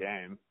changed the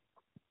game.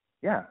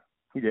 Yeah,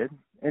 he did.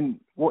 And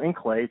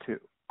Klay too.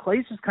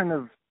 Klay's just kind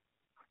of,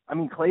 I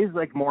mean, Klay's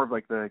like more of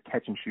like the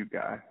catch and shoot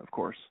guy, of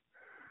course.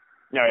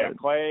 No, yeah,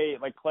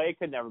 Klay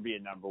could never be a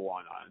number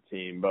one on a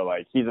team, but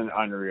like he's an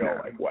unreal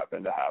like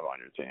weapon to have on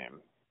your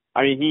team.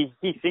 I mean,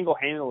 he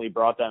single-handedly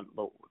brought them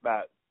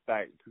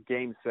that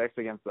game 6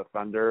 against the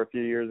Thunder a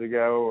few years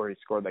ago, where he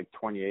scored like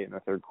 28 in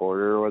the third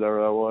quarter or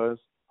whatever that was.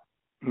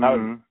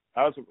 That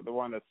was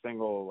one of the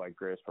single like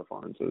greatest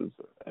performances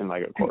in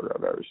like a quarter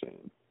I've ever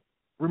seen.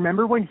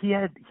 Remember when he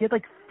had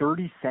like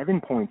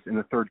 37 points in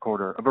the third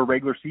quarter of a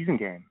regular season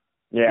game?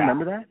 Yeah.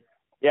 Remember that?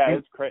 Yeah,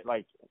 it's crazy.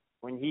 Like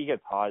when he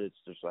gets hot, it's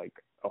just like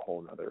a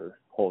whole nother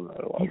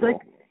level.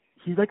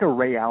 He's like a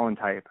Ray Allen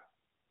type.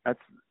 That's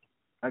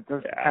kind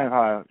of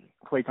how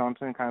Klay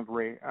Thompson, kind of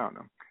Ray. I don't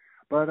know.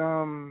 But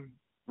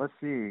let's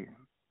see.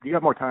 You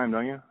got more time,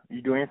 don't you?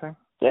 You do anything?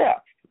 Yeah.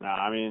 No,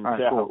 I mean,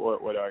 right, cool.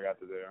 What do I got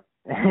to do?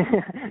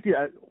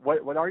 Yeah.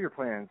 What are your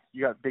plans?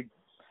 You got big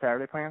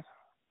Saturday plans?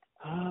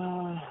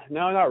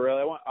 No, not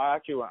really. I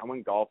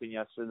went golfing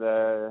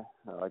yesterday,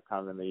 like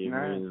kind of in the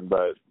evening. Nice.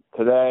 But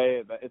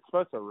today, it's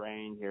supposed to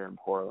rain here in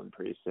Portland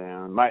pretty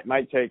soon.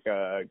 Might take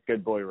a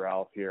good boy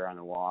Ralph here on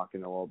a walk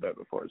in a little bit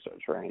before it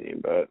starts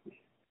raining. But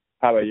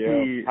how about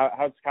you?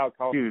 How's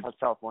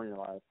California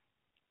life?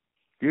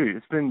 Dude,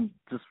 it's been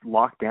just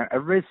locked down.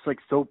 Everybody's like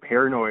so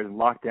paranoid and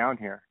locked down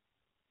here.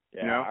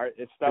 Yeah. You know?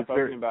 Is stuff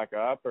opening back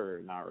up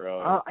or not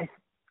really?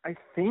 I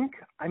think,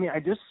 I mean, I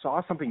just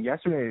saw something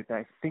yesterday that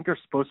I think are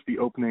supposed to be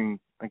opening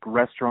like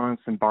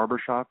restaurants and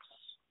barbershops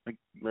like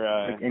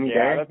any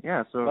day.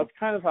 So that's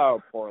kind of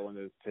how Portland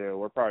is too.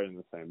 We're probably in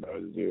the same boat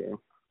as you.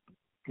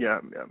 Yeah.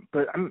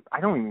 But I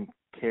don't even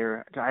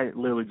care. I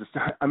literally just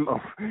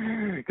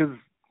because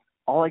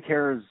all I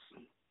care is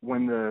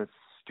when the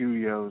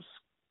studios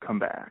come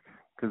back,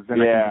 because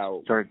then I can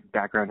just start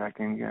background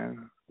acting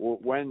again.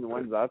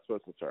 When's that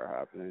supposed to start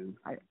happening?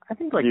 I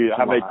think like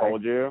have they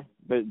told you?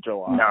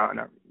 July?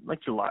 No,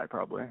 like July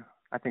probably.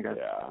 I think that's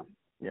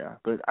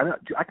but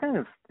it's kind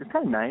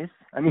of nice.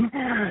 I mean,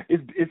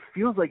 it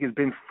feels like it's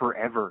been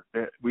forever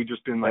that we've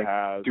just been like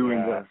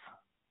doing this.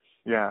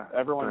 Yeah.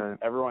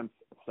 Everyone's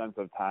sense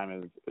of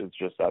time is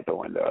just out the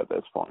window at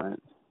this point.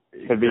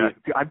 Could be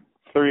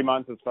 3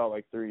 months. It's felt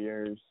like 3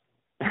 years.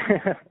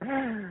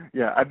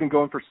 Yeah, I've been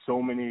going for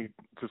so many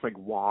just like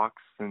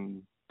walks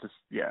and just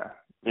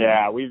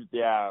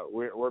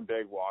we're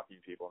big walking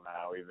people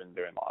now. We've been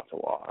doing lots of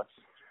walks.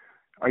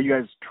 Are you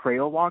guys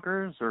trail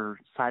walkers or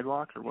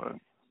sidewalk or what?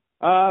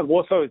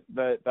 Well, so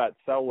that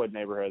Selwood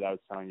neighborhood I was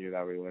telling you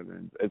that we live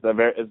in, it's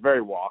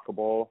very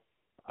walkable.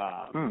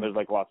 There's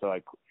like lots of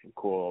like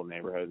cool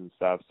neighborhoods and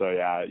stuff. So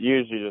yeah,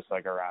 usually just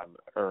like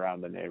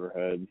around the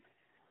neighborhood.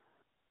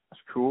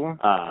 That's cool.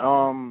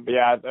 But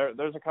yeah,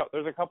 there's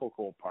a couple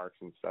cool parks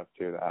and stuff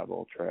too that have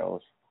little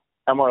trails.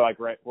 And we're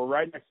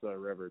right next to the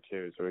river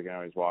too, so we can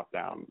always walk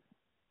down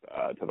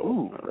to the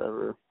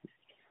river.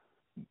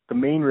 The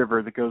main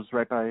river that goes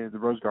right by the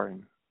Rose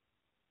Garden.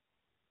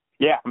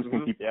 Yeah. I'm just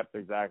gonna keep. Yep,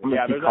 exactly.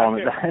 I'm gonna keep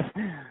calling it that.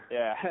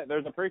 Yeah,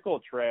 there's a pretty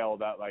cool trail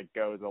that like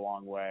goes a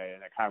long way,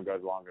 and it kind of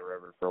goes along the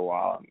river for a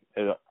while.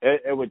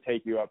 It would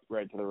take you up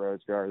right to the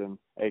Rose Garden,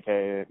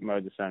 aka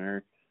Moda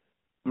Center.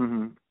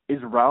 Mhm.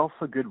 Is Ralph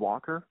a good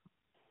walker?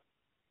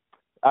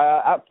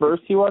 At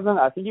first he wasn't.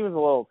 I think he was a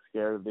little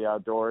scared of the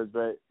outdoors,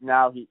 but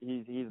now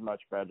he's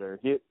much better.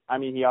 He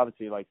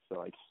obviously likes to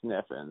like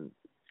sniff and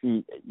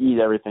eat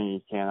everything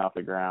he can off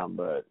the ground,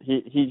 but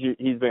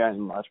he's been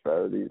much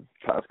better these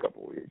past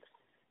couple weeks.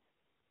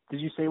 Did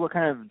you say what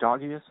kind of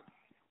dog he is?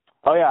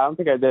 Oh yeah, I don't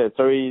think I did.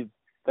 So we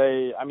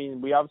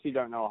obviously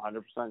don't know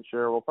 100%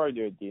 sure. We'll probably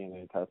do a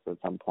DNA test at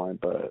some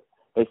point, but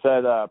they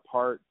said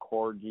part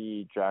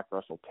Corgi Jack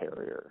Russell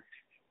Terrier.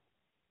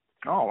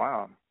 Oh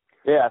wow.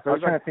 Yeah, so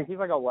he's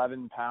like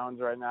 11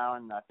 pounds right now,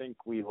 and I think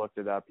we looked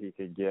it up. He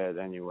could get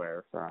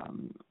anywhere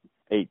from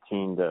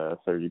 18 to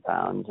 30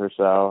 pounds or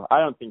so. I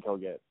don't think he'll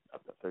get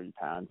up to 30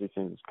 pounds. He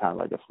seems kind of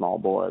like a small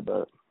boy,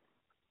 but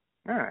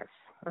nice.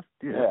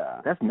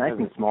 That's nice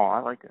and small. I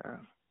like that.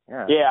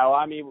 Yeah. Yeah. Well,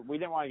 I mean, we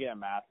didn't want to get a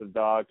massive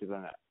dog because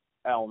then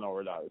Eleanor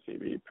would obviously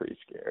be pretty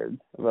scared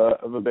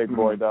of a big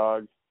boy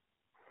dog.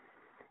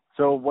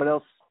 So what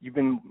else? You've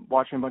been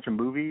watching a bunch of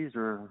movies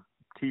or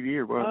TV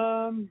or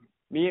what?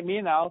 Me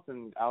and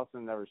Allison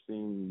never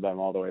seen them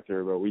all the way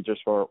through, but we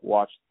just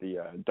watched the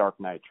Dark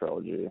Knight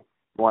trilogy.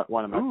 One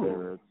of my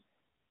favorites.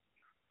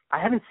 I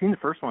haven't seen the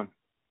first one.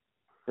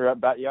 You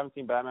haven't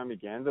seen Batman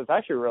Begins? It's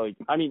actually really.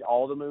 I mean,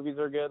 all the movies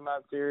are good in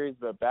that series,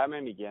 but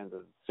Batman Begins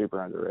is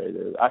super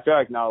underrated. I feel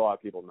like not a lot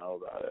of people know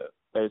about it.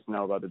 They just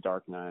know about the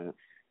Dark Knight.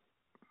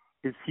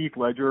 Is Heath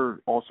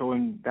Ledger also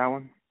in that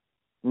one?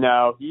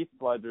 No, Heath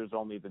Ledger's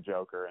only the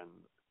Joker in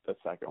the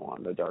second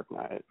one, the Dark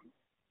Knight.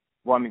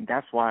 Well, I mean,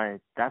 that's why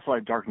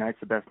Dark Knight's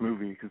the best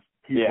movie, because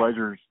Heath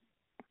Ledger's,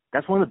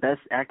 that's one of the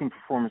best acting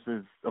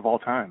performances of all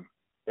time.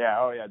 Yeah,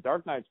 oh yeah,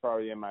 Dark Knight's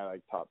probably in my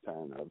like top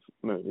 10 of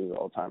movies of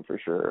all time for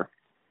sure.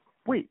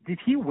 Wait, did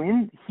he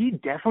win? He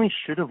definitely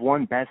should have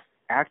won Best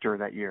Actor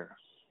that year.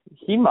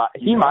 He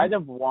might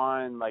have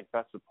won like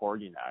Best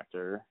Supporting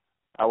Actor.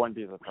 I wouldn't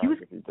be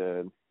surprised if he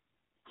did.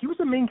 He was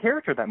the main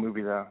character of that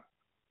movie, though.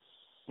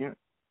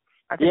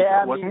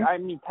 I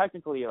mean,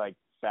 technically, like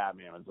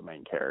Batman was the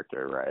main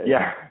character, right?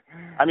 Yeah.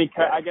 I mean,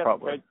 I guess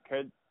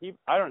could he?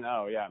 I don't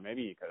know. Yeah,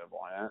 maybe he could have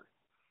won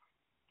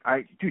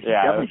it. He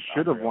definitely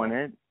should have won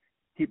it.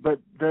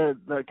 But the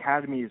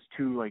Academy is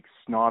too like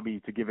snobby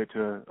to give it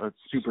to a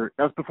super.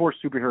 That was before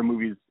superhero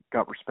movies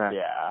got respect.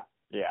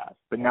 Yeah.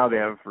 But now they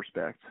have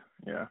respect.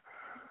 Yeah.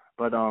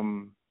 But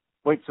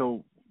wait.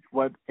 So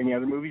what? Any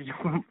other movies?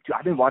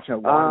 I've been watching a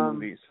lot of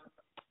movies.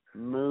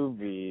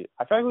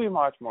 I feel like we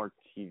watch more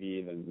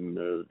TV than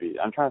movies.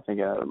 I'm trying to think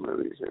of other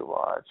movies we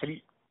watch.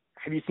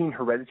 Have you seen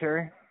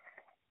Hereditary?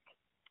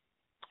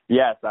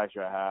 Yes,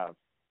 actually I have.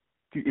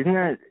 Dude, isn't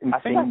that insane? I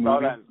think I saw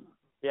movie? that.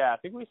 Yeah, I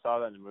think we saw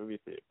that in the movie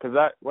theater. Because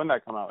when did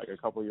that come out? Like a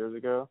couple years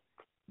ago?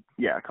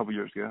 Yeah, a couple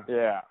years ago.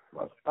 Yeah.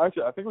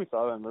 Actually, I think we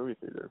saw that in the movie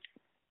theater.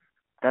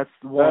 That's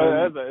one.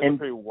 It's a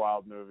pretty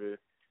wild movie.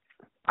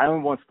 I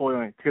don't want to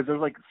spoil it because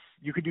there's like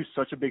you could do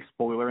such a big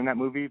spoiler in that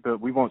movie, but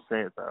we won't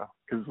say it though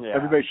because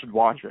everybody should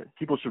watch it.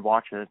 People should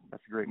watch it.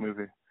 That's a great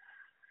movie.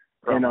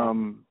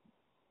 Promo.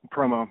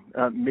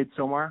 And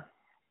Midsommar.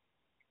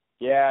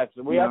 Yeah,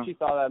 so we actually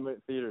saw that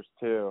in theaters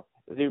too.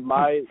 Dude,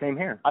 same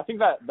here. I think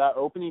that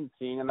opening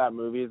scene in that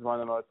movie is one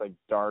of the most like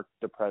dark,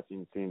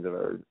 depressing scenes I've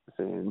ever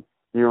seen.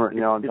 You know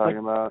what I'm talking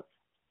about?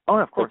 Oh,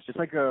 of course. It's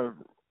like a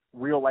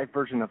real life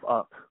version of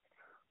Up.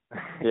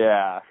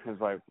 Yeah,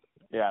 it's like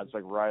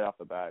right off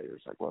the bat, you're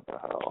just like, what the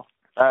hell?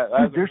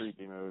 That's a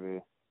creepy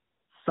movie.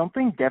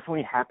 Something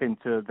definitely happened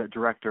to the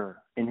director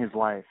in his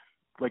life.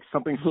 Like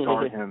something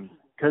scarred him.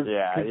 Because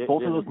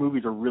both of those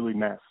movies are really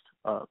messed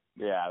up.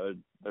 Yeah,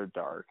 they're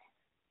dark.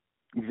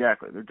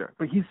 Exactly, they're dark.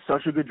 But he's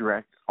such a good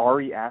director.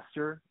 Ari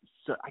Aster.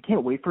 So I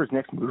can't wait for his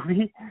next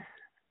movie.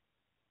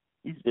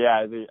 He's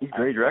a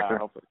great director.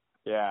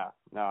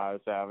 No, I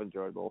would say I've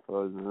enjoyed both of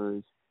those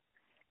movies.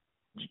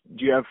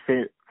 Do you have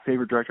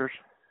favorite directors?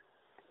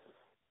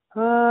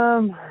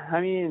 I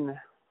mean,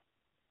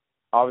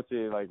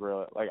 obviously, like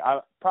really, like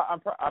I'm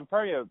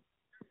probably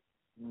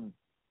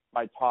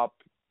my top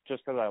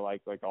just because I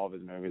like all of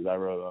his movies. I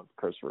really love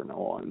Christopher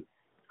Nolan.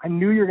 I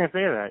knew you were gonna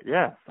say that.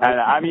 Yeah. And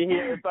I mean,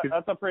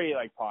 that's a pretty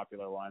like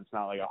popular one. It's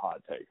not like a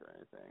hot take or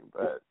anything.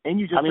 But and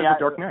you just said The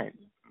Dark Knight.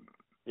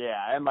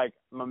 Yeah, and like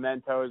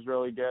Memento is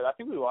really good. I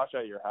think we watched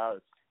that at your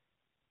house.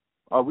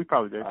 Oh, we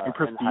probably did.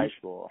 In high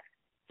school.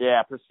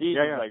 Yeah, Prestige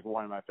is like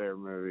one of my favorite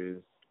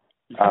movies.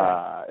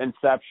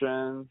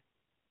 Inception.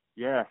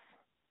 Yes.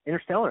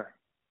 Interstellar.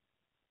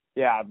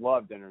 Yeah, I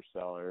loved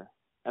Interstellar.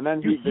 And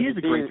then Dude, he is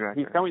a great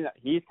director.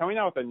 He's coming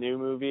out with a new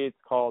movie. It's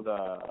called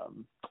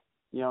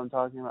you know what I'm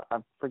talking about? I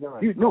forget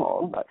what Dude, it's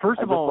called.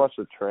 First of all, I just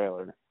watched the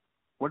trailer.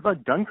 What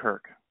about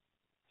Dunkirk?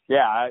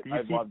 Yeah, I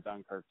love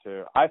Dunkirk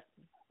too.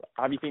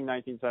 Have you seen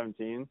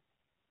 1917?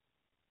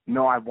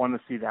 No, I want to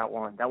see that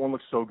one. That one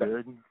looks so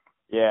good.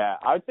 Yeah,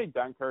 I would say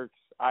Dunkirk.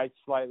 I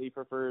slightly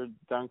prefer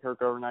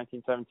Dunkirk over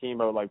 1917,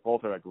 but like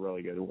both are like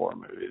really good war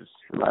movies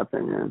in my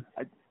opinion.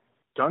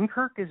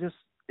 Dunkirk is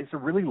it's a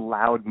really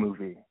loud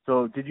movie.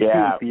 So did you see it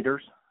in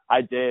theaters?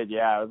 I did.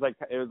 Yeah, it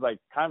was like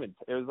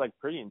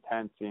pretty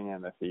intense seeing it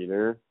in the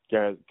theater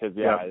because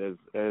it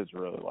is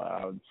really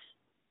loud.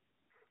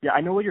 Yeah,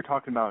 I know what you're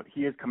talking about.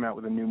 He is coming out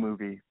with a new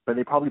movie, but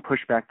they probably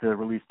pushed back the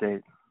release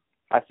date.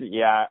 I think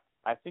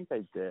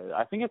they did.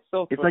 I think it's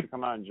still supposed to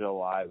come out in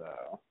July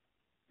though.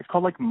 It's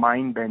called like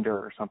Mindbender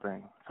or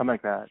something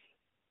like that.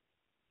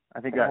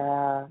 I think that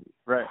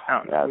right.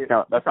 That's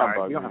all not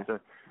right. We don't have to.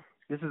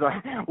 This is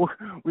like what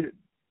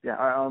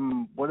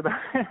about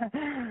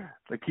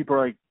like people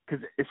are like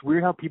because it's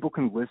weird how people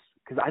can list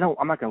because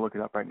I'm not gonna look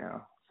it up right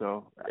now.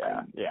 So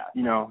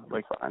you know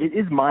like it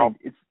is Mind.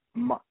 It's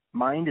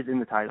Mind is in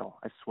the title.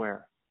 I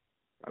swear.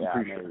 I'm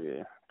pretty sure.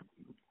 Maybe.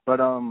 But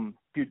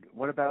dude,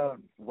 what about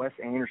Wes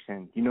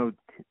Anderson? You know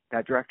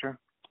that director?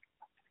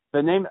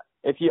 The name,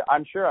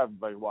 I'm sure I've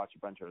like watched a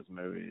bunch of his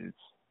movies.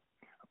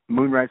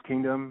 Moonrise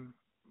Kingdom.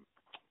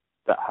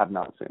 I have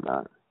not seen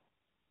that.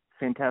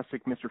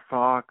 Fantastic Mr.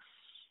 Fox.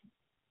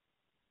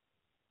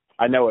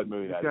 I know what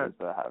movie that is,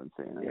 but I haven't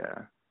seen it.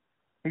 Yeah.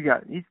 He's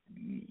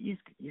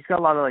got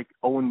a lot of like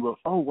Owen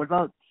Wilson. Oh, what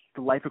about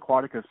The Life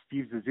Aquatic of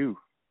Steve Zissou?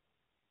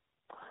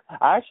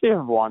 I actually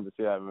have wanted to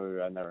see that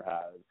movie. I never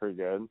had. It's pretty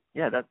good.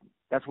 Yeah,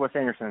 that's Wes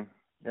Anderson.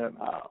 Yeah.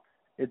 Oh.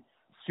 It's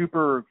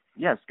super.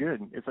 Yeah, it's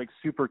good. It's like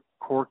super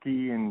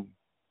quirky and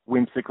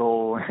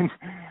whimsical,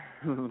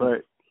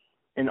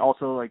 and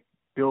also like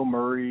Bill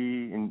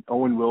Murray and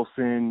Owen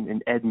Wilson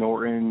and Ed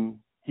Norton.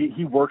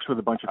 He works with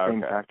a bunch of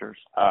famous actors.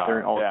 They're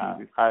in all the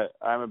movies.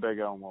 I'm a big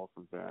Owen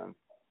Wilson fan.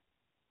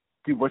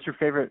 Dude, what's your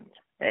favorite?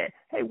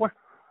 Hey,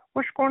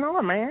 what's going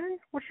on, man?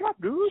 What's up,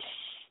 dude?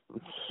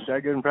 Is that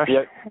a good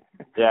impression?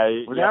 Yeah,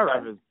 Was that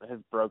right? Have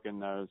his broken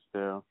nose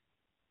too.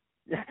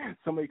 Yeah,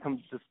 somebody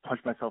comes just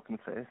punch myself in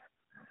the face.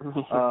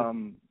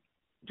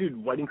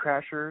 Dude, Wedding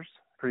Crashers,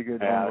 pretty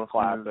good. Yeah,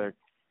 classic.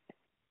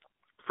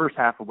 First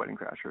half of Wedding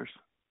Crashers.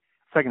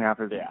 Second half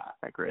isn't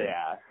that great.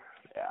 Yeah.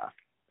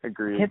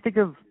 Agreed. I can't think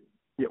of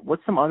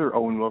what's some other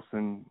Owen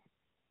Wilson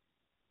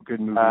good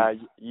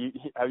movies?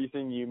 Have you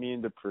seen You, Me,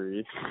 and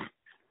Dupree?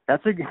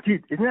 That's a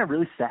dude. Isn't that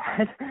really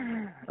sad?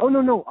 Oh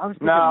no, I was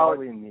thinking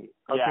Marley and Me.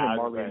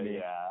 Marley and Me.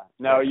 Yeah.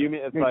 No, You, Me.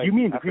 It's like You,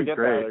 Me, and Dupree I forget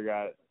great. the other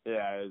guy.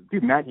 Yeah.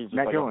 Dude, Matt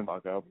like Dillon. A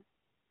fuck up.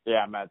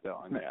 Yeah, Matt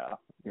Dillon. Yeah.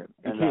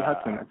 And Kate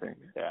Hudson, I think.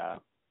 Yeah.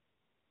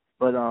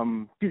 But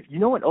dude, you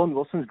know what Owen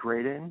Wilson's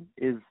great in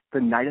is the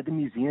Night at the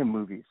Museum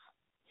movies.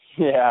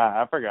 Yeah,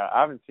 I forgot.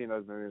 I haven't seen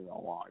those movies in a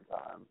long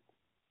time.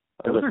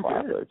 Those are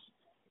classics. Good.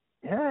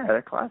 Yeah,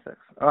 they're classics.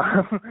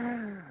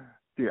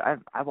 Dude,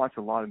 I watch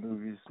a lot of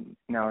movies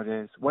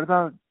nowadays. What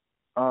about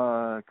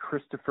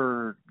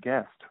Christopher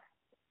Guest?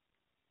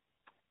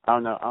 I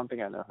don't know. I don't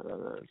think I know who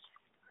that is.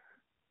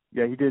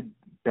 Yeah, he did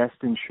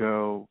Best in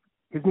Show.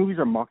 His movies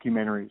are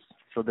mockumentaries,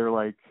 so they're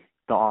like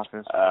The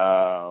Office.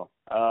 Oh,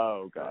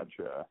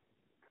 gotcha.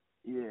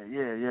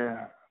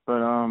 Yeah.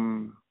 But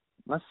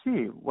let's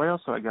see. What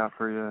else do I got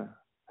for you?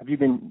 Have you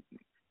been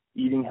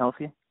eating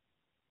healthy?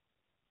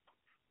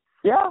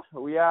 Yeah.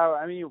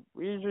 I mean,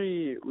 we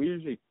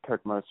usually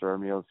cook most of our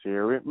meals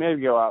here. We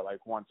maybe go out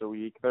like once a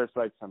week. There's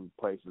like some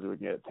places we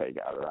can get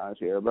takeout around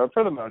here, but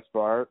for the most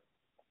part,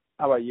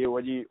 how about you?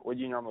 What do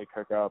you normally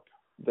cook up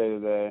day to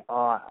day?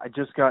 I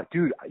just got,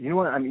 dude. You know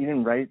what I'm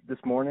eating right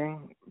this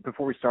morning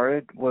before we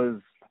started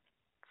was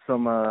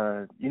some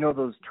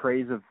those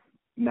trays of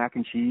mac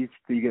and cheese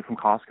that you get from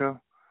Costco.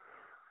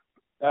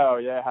 Oh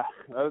yeah,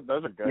 those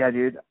are good. Yeah,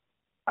 dude.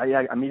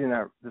 I'm eating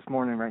that this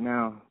morning right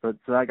now. But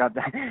so I got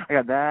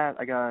that.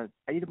 I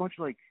eat a bunch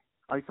of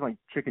I eat some like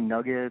chicken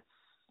nuggets.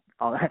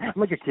 I'm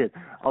like a kid.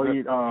 I'll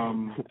eat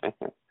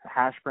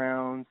hash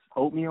browns,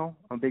 oatmeal.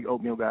 I'm a big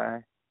oatmeal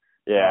guy.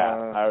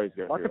 Yeah, I always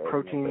go lots of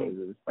protein,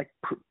 phases.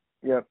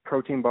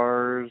 protein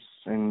bars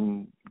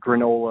and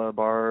granola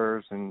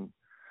bars and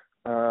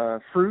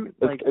fruit.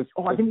 Is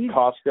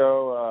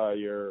Costco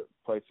your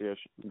place to go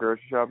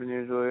grocery shopping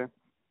usually?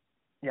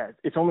 Yeah,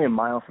 it's only a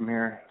mile from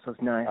here, so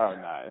it's nice. Oh,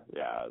 nice.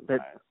 Yeah, nice.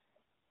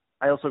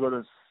 I also go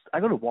to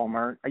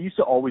Walmart. I used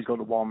to always go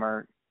to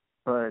Walmart,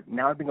 but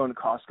now I've been going to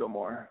Costco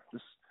more.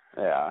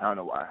 I don't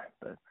know why.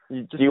 But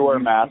do you wear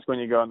a mask when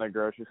you go in the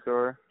grocery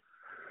store?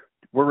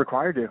 We're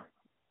required to.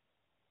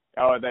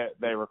 Oh,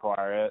 they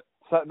require it.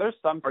 So there's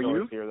some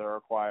stores here that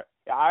require.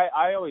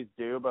 I always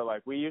do, but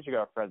like we usually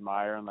go to Fred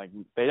Meyer and like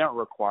they don't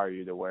require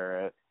you to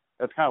wear it.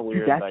 That's kind of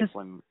weird.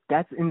 Dude,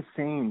 that's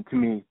insane to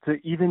me to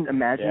even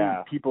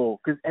imagine people,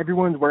 because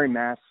everyone's wearing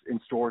masks in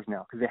stores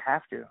now because they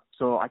have to.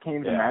 So I can't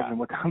even imagine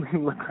what that would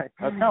look like.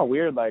 That's kind of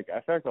weird. Like, I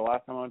feel like the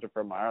last time I went to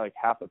Fred Meyer, like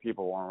half the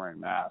people weren't wearing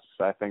masks.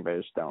 I think they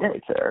just don't really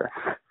care.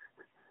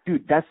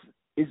 Dude,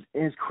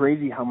 it's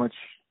crazy how much.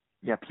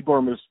 Yeah, people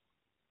are just.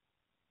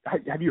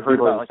 Have you heard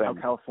about like how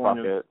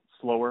California is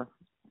slower?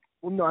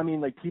 Well, no, I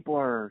mean like people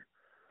are.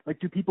 Like,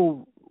 do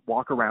people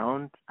walk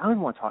around? I don't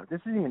even want to talk.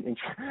 This isn't even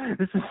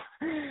this is.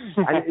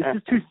 It's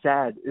just too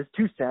sad. It's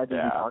too sad to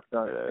even talk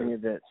about any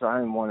of it. So I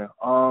didn't want to.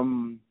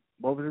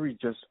 What was it?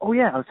 Oh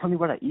yeah, I was telling you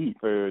what I eat.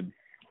 Food.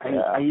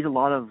 I eat a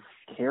lot of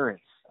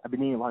carrots. I've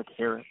been eating a lot of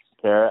carrots.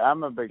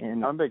 I'm a big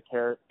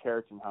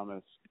carrots and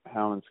hummus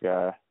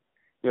guy.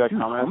 You like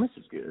hummus? Hummus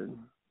is good.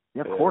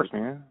 Yeah, of course,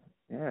 man.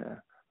 Yeah.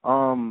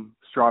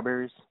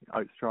 Strawberries. I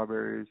like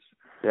strawberries.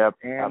 Yep.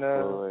 And,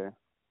 absolutely.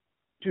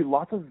 Dude,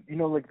 lots of,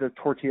 like the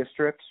tortilla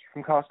strips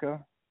from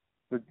Costco,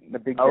 the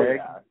big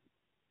bag.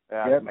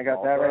 Yeah. Yep, I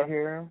got that right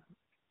here.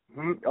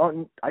 Mm-hmm.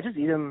 Oh, I just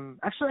eat them.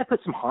 Actually, I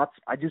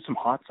do some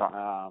hot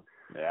sauce.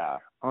 Yeah.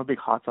 I'm a big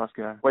hot sauce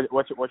guy.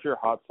 What's your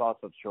hot sauce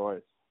of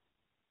choice?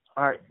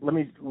 All right, let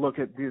me look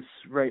at this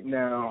right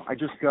now. I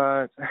just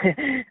got,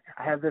 I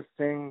have this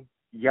thing,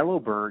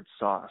 Yellowbird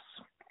sauce.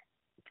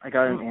 I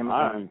got it on Amazon.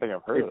 I don't think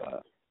I've heard of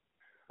that.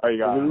 Oh, you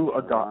got blue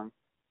agave.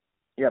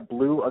 Yeah,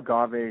 blue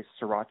agave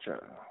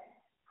sriracha.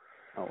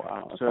 Oh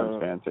wow, that sounds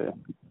fancy.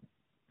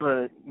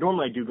 But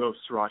normally I do go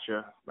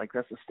sriracha, like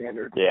that's the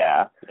standard.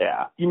 Yeah.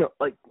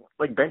 Like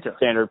Bentos.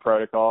 Standard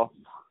protocol.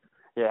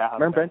 Yeah.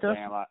 Remember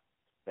Bentos?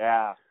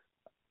 Yeah.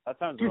 That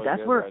sounds Dude, really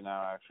good right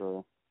now,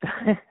 actually.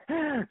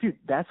 Dude,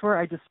 that's where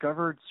I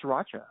discovered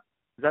sriracha.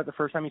 Is that the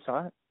first time you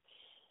saw it?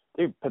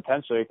 Dude,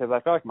 potentially, because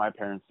I feel like my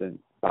parents didn't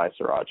buy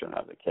sriracha when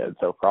I was a kid,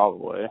 so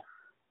probably.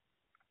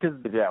 Because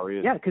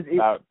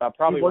that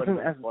probably wasn't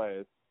as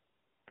plays.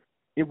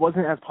 It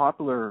wasn't as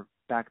popular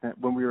back then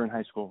when we were in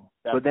high school,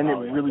 but then it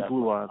really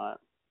blew up. Not.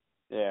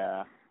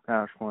 Yeah.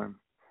 Gosh, fun.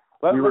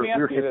 Let me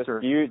ask you this: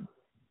 Do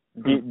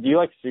you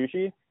like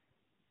sushi?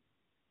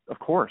 Of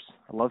course,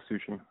 I love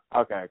sushi.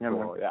 Okay,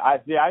 cool.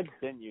 Yeah, I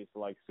didn't used to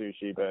like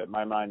sushi, but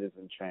my mind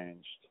hasn't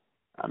changed.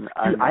 I'm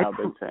now a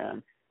big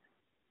fan.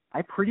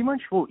 I pretty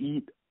much will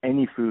eat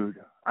any food.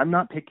 I'm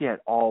not picky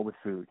at all with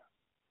food.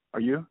 Are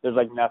you? There's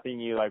like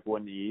nothing you like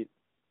wouldn't eat?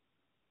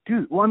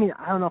 Dude, well, I mean,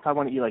 I don't know if I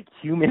want to eat like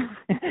human.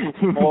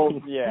 Well,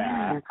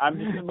 yeah. I'm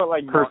just about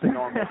like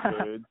normal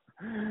foods.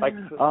 Like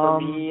for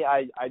me,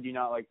 I do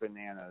not like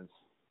bananas.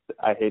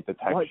 I hate the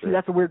texture. Well, see,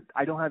 that's a weird.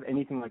 I don't have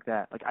anything like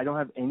that. Like I don't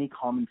have any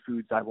common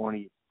foods I won't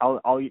eat.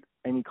 I'll eat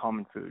any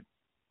common food.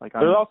 Like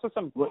there's also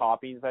some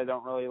toppings I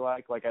don't really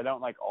like. Like I don't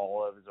like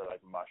olives or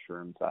like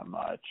mushrooms that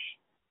much.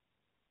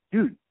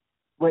 Dude,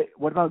 wait,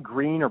 what about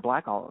green or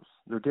black olives?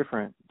 They're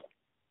different.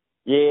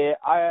 Yeah,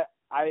 I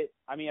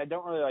mean, I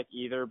don't really like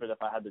either, but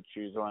if I had to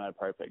choose one, I'd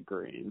probably pick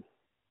green.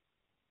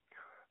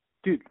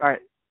 Dude, all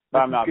right. But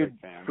I'm not a big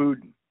fan.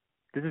 Food.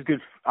 This is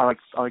good. I like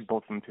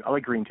both of them too. I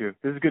like green too.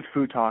 This is good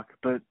food talk.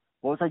 But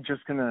what was I was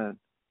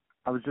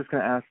just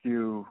gonna ask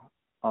you.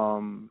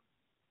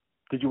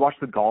 Did you watch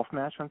the golf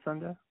match on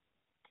Sunday?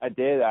 I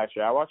did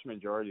actually. I watched the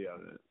majority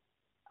of it.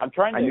 I'm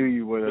trying to I knew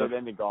you would get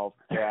into golf.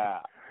 Yeah.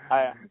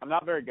 I'm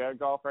not very good at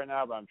golf right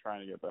now, but I'm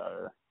trying to get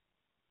better.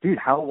 Dude,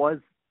 how was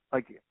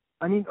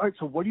all right,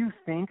 so what do you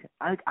think?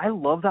 I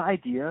love the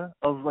idea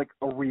of like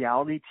a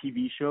reality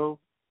TV show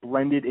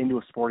blended into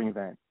a sporting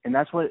event. And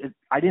that's what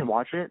I didn't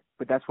watch it,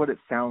 but that's what it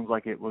sounds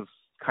like. It was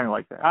kind of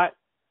like that. I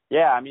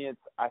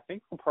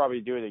think we'll probably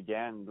do it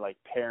again, like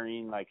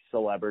pairing like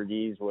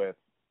celebrities with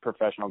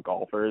professional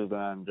golfers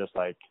and just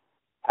like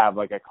have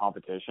like a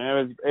competition.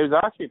 It was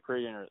actually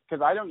pretty interesting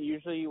because I don't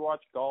usually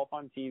watch golf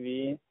on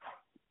TV.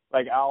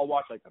 Like I'll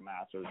watch like the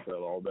Masters for a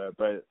little bit,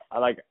 but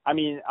I'm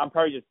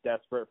probably just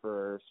desperate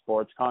for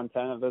sports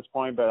content at this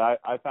point. But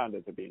I found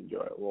it to be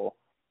enjoyable.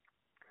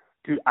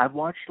 Dude, I've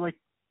watched like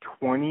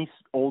 20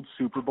 old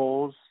Super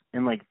Bowls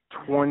and like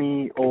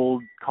 20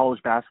 old college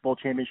basketball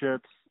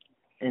championships,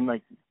 and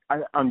like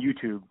on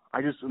YouTube.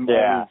 I just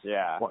Because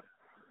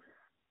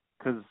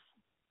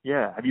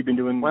have you been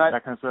doing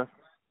that kind of stuff?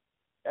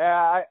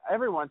 Yeah,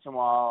 every once in a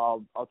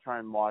while I'll try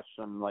and watch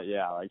some like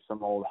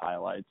some old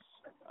highlights.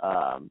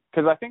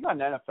 Because I think on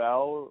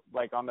NFL,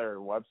 like on their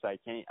website,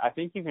 I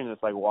think you can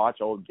just like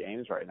watch old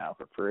games right now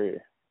for free.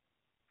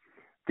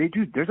 They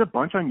do. There's a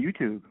bunch on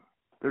YouTube.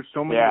 There's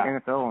so many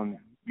NFL on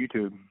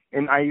YouTube,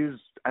 and I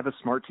have a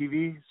smart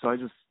TV, so I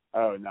just.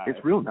 Oh, nice.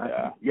 It's real nice.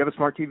 Yeah. You have a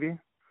smart TV?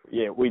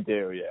 Yeah, we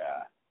do.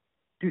 Yeah.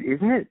 Dude,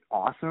 isn't it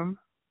awesome?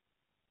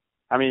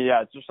 I mean,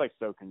 yeah, it's just like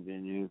so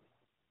convenient.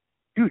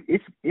 Dude,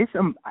 it's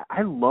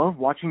I love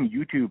watching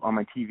YouTube on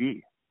my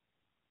TV.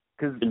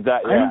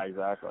 Exactly.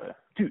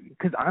 Dude,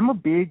 because I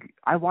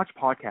watch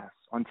podcasts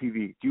on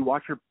TV. Do you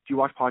watch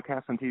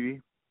podcasts on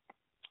TV?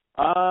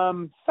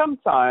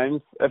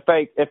 Sometimes if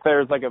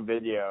there's like a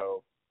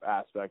video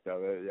aspect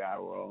of it, yeah, I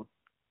will.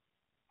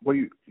 What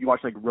you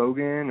watch like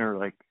Rogan or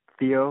like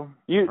Theo?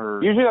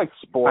 Usually like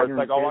sports.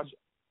 Like I'll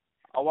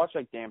watch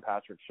like Dan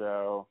Patrick's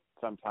show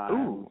sometimes.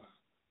 Ooh.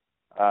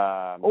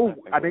 I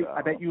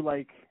bet you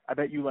like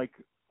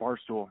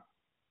Barstool.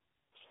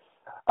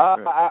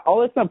 I'll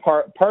listen to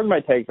part of my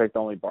take's like the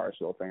only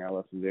Barstool thing I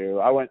listen to.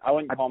 I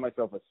wouldn't call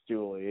myself a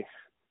stoolie.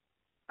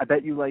 I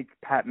bet you like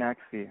Pat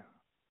McAfee.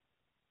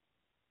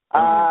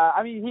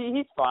 I mean,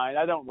 he's fine.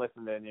 I don't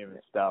listen to any of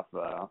his stuff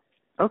though.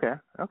 Okay.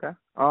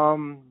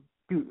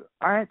 Dude,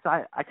 all right. So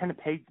I kind of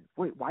pegged.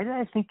 Wait, why did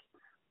I think?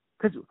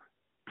 Because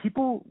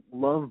people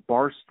love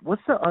Barstool.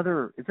 What's the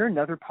other? Is there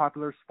another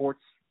popular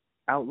sports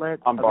outlet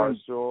on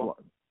Barstool?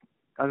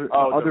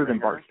 Other than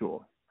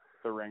Barstool.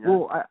 The Ringer.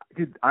 Well,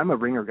 dude, I'm a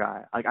Ringer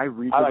guy. Like I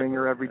read the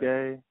Ringer every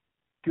day.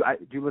 Do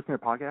you listen to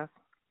podcasts?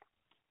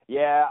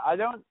 Yeah, I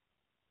don't.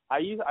 I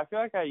feel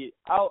like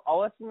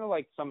I'll listen to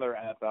like some of their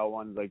NFL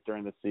ones like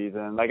during the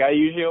season. Like I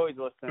usually always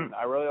listen.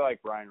 I really like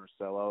Ryan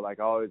Russillo.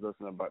 Like I always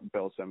listen to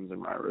Bill Simmons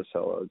and Ryan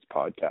Russillo's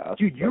podcast.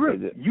 Dude, you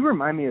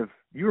remind me of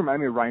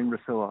Ryan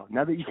Russillo.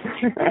 Now that you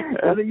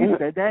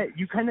said that,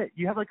 you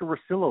have like a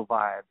Russillo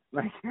vibe.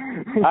 Like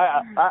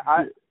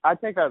I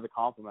take that as a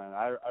compliment.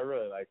 I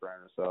really like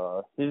Ryan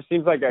Russillo. He just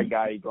seems like a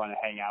guy you'd want to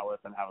hang out with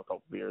and have a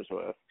couple beers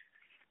with.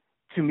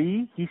 To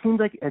me, he seems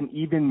like an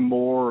even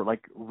more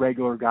like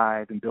regular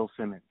guy than Bill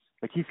Simmons.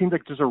 Like he seems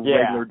like just a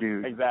regular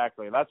dude.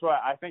 Exactly. That's why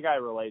I think I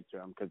relate to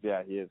him because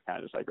he is kind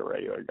of just like a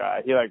regular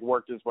guy. He like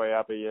worked his way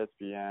up at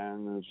ESPN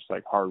and is just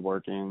like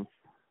hardworking.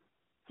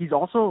 He's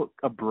also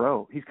a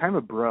bro. He's kind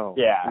of a bro.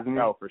 Yeah. Isn't he?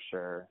 No, for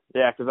sure.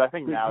 Yeah, because I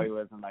think now he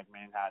lives in like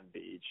Manhattan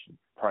Beach.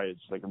 Probably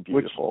just like a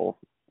beautiful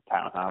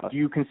townhouse. Do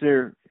you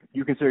consider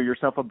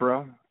yourself a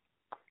bro?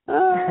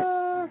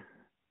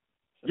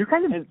 You're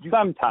kind of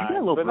sometimes, you're a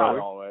little but bro. not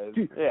always.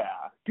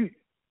 Dude,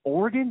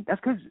 Oregon.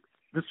 That's because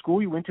the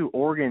school you went to,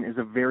 Oregon, is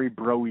a very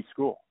bro-y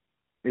school,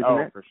 isn't it?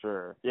 Oh, for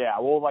sure. Yeah.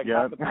 Well, like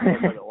half the people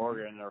that go to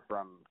Oregon are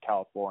from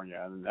California,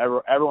 and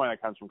everyone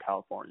that comes from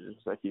California is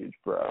a huge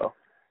bro.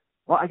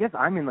 Well, I guess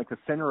I'm in like the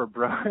center of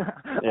bro.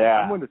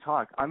 Yeah. I'm going to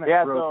talk. I'm at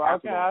bro. bro So I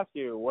was capital. going to ask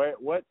you,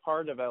 what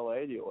part of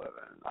LA do you live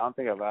in? I don't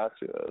think I've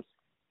asked you this.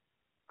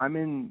 I'm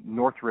in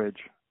Northridge,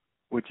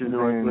 which is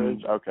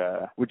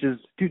Okay. Which is,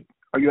 dude.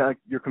 Are you at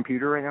your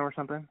computer right now or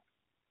something?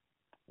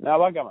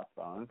 No, I got my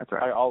phone. That's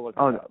right. I'll look it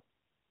up.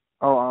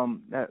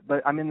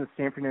 But I'm in the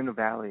San Fernando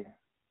Valley,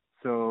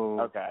 so.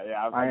 Okay,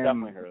 yeah, I've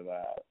definitely heard of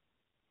that.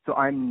 So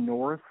I'm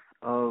north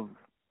of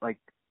like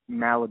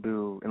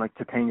Malibu and like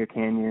Topanga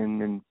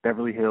Canyon and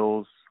Beverly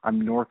Hills. I'm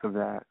north of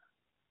that.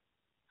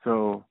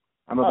 So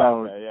I'm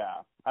about. Okay,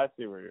 yeah, I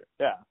see where you're.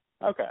 Yeah.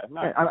 Okay.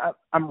 Nice.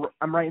 I'm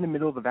right in the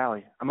middle of the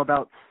valley. I'm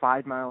about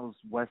 5 miles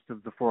west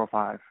of the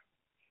 405.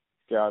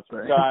 Gotcha. So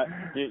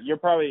there's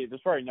probably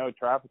no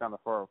traffic on the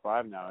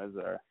 405 now, is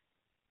there?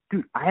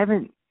 Dude, I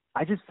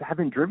just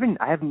haven't driven.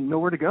 I have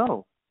nowhere to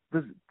go.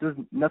 There's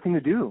nothing to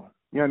do.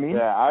 You know what I mean?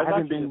 Yeah, I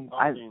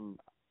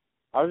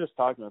was just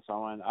talking to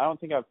someone. I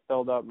don't think I've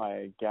filled up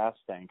my gas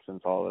tank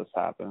since all this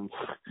happened.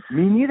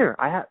 Me neither.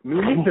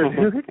 Me neither,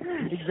 dude.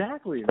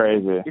 Exactly.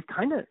 Crazy. It's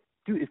kind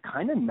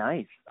of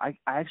nice. I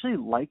actually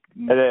like.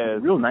 It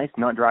is real nice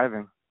not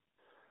driving.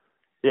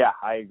 Yeah,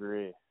 I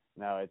agree.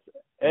 No,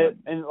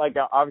 and like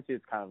obviously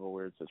it's kind of a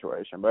weird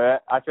situation,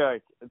 but I feel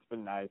like it's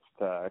been nice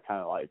to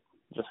kind of like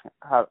just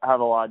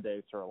have a lot of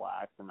days to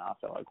relax and not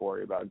to like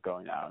worry about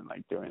going out and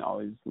like doing all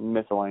these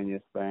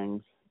miscellaneous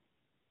things.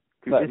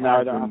 But now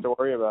I don't have to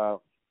worry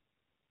about.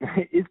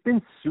 It's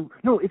been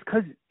it's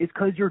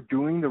because you're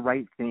doing the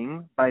right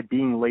thing by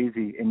being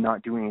lazy and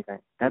not doing anything.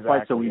 That's why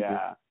it's so easy.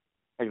 Yeah,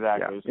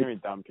 exactly. There's gonna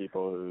be dumb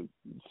people who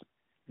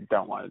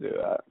don't want to do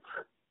that.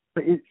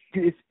 But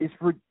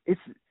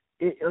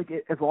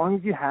as long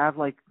as you have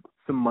like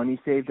some money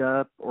saved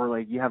up, or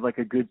like you have like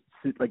a good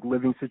like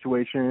living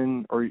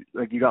situation, or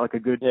like you got like a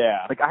good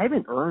like I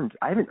haven't earned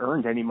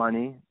any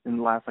money in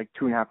the last like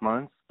 2.5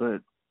 months,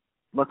 but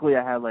luckily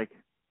I was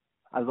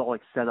all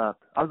like set up.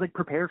 I was like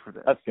prepared for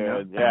this. That's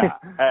good. You know? Yeah.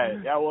 Hey,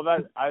 yeah. Well,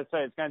 I'd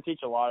say it's gonna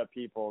teach a lot of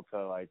people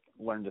to like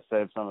learn to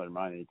save some of their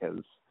money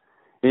because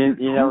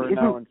you never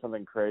know when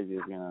something crazy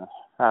is gonna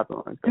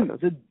happen like this.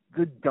 Dude,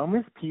 the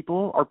dumbest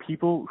people are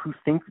people who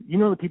think,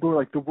 the people who are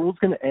like, the world's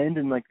going to end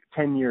in like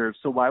 10 years,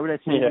 so why would I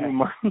save any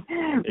money?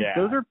 Yeah.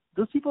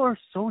 Those people are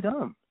so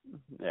dumb.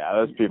 Yeah,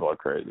 those people are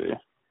crazy.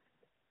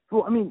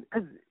 Well, I mean,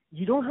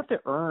 you don't have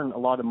to earn a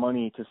lot of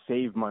money to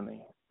save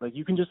money. Like,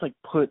 you can just like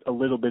put a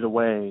little bit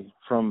away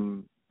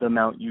from the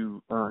amount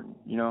you earn,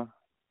 you know?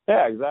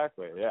 Yeah,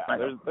 exactly. Yeah,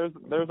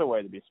 there's a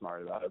way to be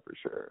smart about it for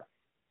sure.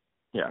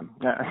 Yeah.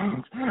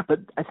 But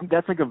I think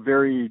that's like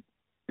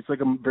it's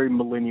like a very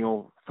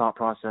millennial thought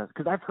process,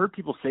 because I've heard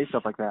people say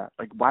stuff like that.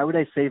 Like, why would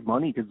I save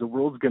money? Because the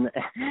world's going to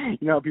end.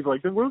 People are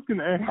like, the world's going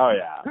to end. Oh,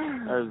 yeah.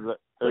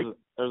 There's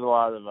a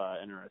lot of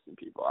interesting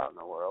people out in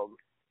the world.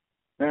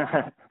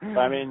 I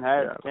mean,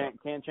 hey,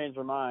 can't change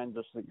their mind.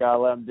 Just got to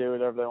let them do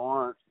whatever they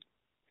want.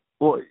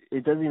 Well,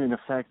 it doesn't even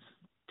affect,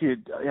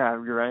 dude, yeah,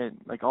 you're right.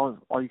 Like, all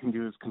you can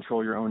do is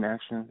control your own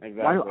action.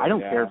 Exactly. I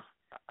don't care.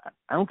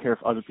 I don't care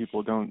if other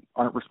people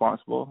aren't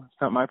responsible.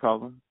 It's not my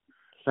problem.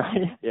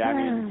 Yeah, I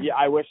mean,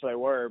 I wish they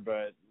were,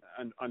 but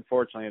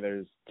unfortunately,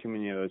 there's too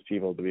many of those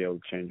people to be able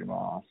to change them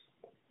all.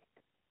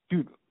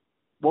 Dude,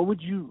 what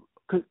would you?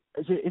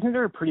 isn't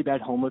there a pretty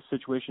bad homeless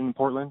situation in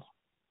Portland?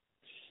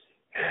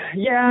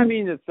 Yeah, I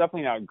mean, it's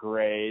definitely not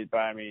great, but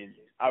I mean,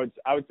 I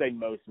would say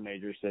most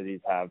major cities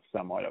have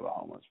somewhat of a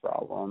homeless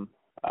problem.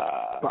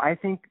 But I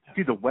think,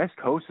 dude, the West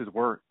Coast is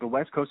worse. The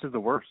West Coast is the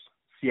worst.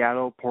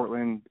 Seattle,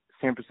 Portland,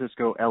 San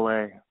Francisco,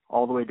 LA,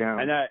 all the way down.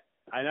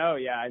 I know.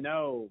 Yeah, I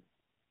know.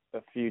 A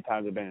few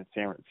times I've been in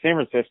San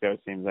Francisco.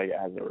 Seems like it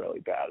has a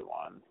really bad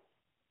one.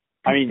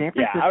 I mean,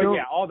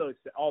 all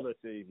those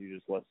cities you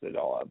just listed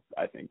all have,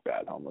 I think,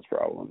 bad homeless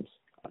problems,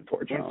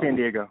 unfortunately. And San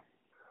Diego.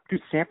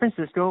 Dude, San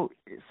Francisco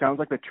sounds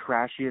like the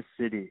trashiest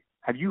city.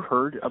 Have you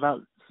heard about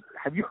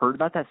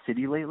that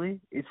city lately?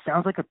 It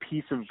sounds like a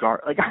piece of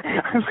garbage. Like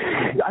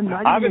I'm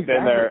not. I haven't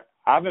been there.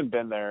 I haven't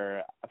been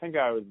there. I think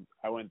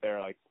I went there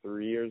like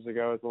 3 years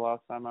ago. Was the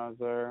last time I was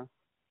there.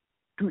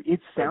 Dude, it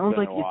sounds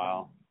like a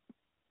while.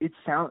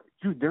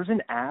 Dude, there's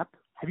an app.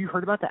 Have you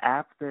heard about the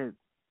app that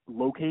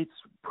locates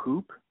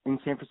poop in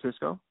San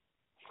Francisco?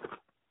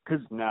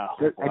 No.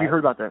 Have you heard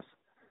about this?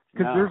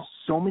 Because No.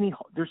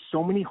 there's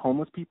so many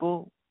homeless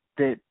people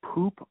that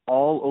poop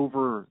all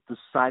over the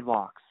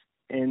sidewalks,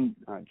 and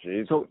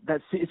so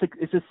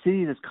it's a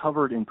city that's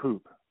covered in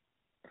poop.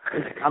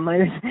 I'm not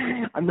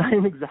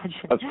even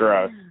exaggerating. That's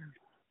gross.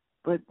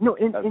 But no,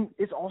 and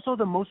it's also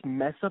the most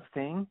messed up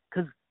thing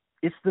because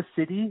it's the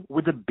city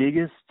with the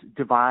biggest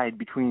divide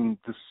between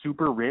the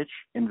super rich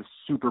and the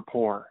super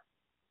poor.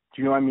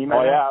 Do you know what I mean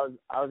by that? Yeah,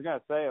 I was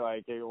gonna say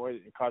like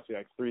it costs you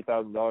like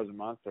 $3,000 a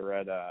month to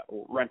rent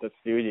a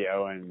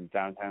studio in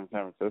downtown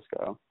San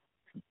Francisco.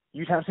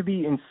 You'd have to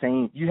be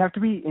insane. You have to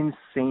be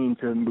insane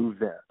to move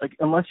there. Like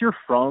unless you're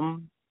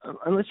from,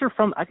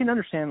 I can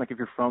understand like if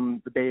you're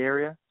from the Bay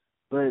Area,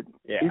 but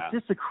it's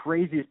just the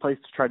craziest place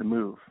to try to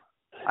move.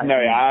 I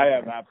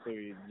have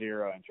absolutely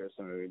zero interest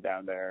in moving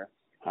down there.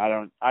 I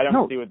don't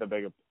see what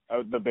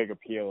the big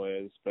appeal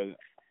is, but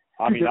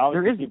I mean,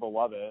 obviously people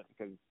love it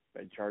because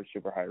they charge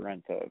super high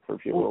rent for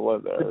people to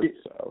live there.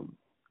 So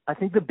I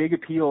think the big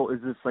appeal is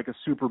it's like a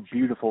super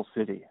beautiful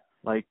city,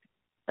 like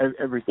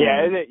everything.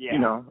 Yeah, you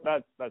know,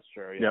 that's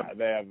true. Yeah,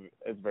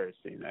 it's very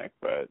scenic,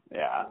 but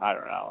yeah, I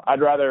don't know.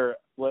 I'd rather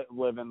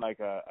live in like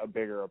a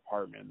bigger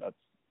apartment that's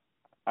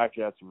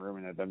actually has some room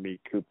in it than be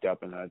cooped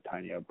up in a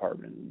tiny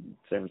apartment in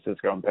San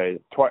Francisco and pay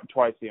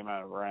twice the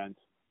amount of rent.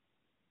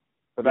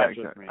 But that's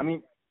just me. I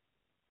mean,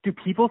 do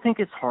people think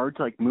it's hard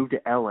to like move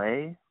to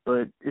LA?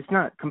 But it's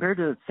not compared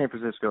to San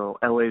Francisco.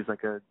 LA is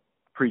like a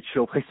pretty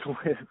chill place to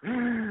live.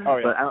 Oh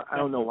yeah, but I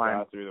don't know why.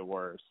 That's the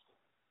worst.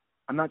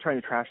 I'm not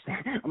trying to trash.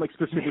 I'm like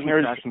specifically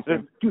trashing.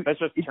 That's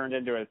just turned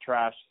into a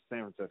trash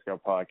San Francisco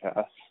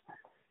podcast.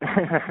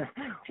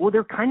 Well,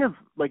 they're kind of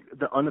like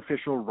the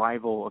unofficial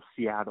rival of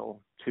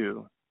Seattle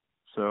too.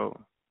 So,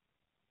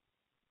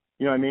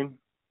 you know what I mean?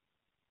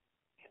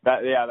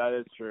 That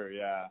is true.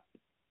 Yeah.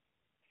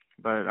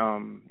 But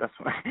that's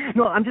why.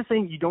 No, I'm just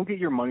saying you don't get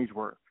your money's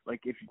worth.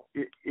 Like if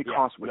it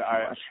costs way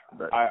too much.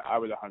 But I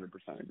would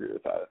 100% agree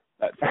with that.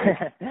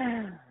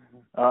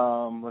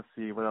 Let's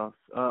see what else.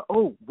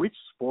 Which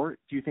sport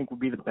do you think would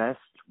be the best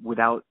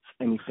without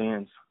any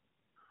fans?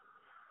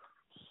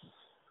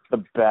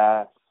 The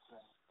best.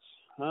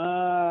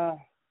 I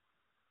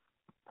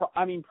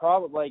mean,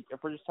 probably like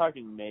if we're just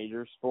talking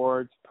major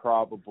sports,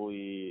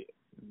 probably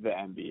the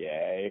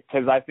NBA,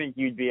 because I think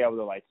you'd be able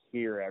to like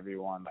hear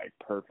everyone like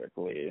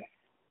perfectly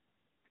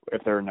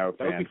if there are no fans.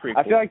 That would be pretty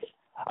cool.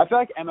 I feel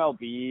like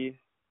MLB,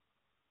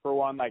 for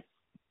one, like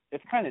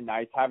it's kind of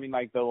nice having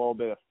like the little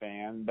bit of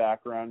fan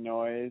background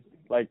noise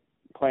like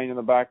playing in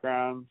the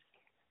background.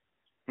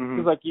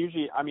 Because like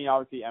usually, I mean,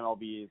 obviously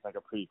MLB is like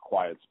a pretty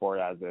quiet sport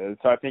as is,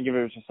 so I think if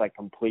it was just like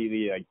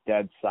completely like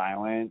dead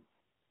silent,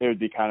 it would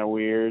be kind of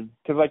weird.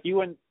 Because like you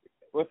wouldn't.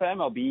 With the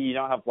MLB, you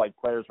don't have like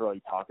players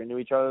really talking to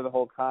each other the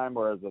whole time,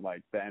 whereas with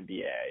like the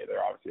NBA,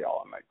 they're obviously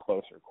all in like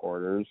closer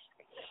quarters.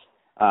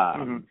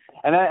 And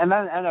then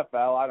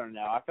NFL, I don't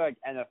know. I feel like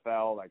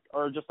NFL, like,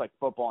 or just like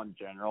football in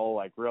general,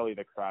 like really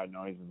the crowd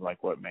noise is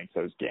like what makes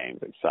those games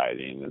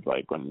exciting. Is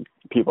like when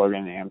people are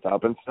getting amped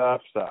up and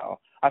stuff. So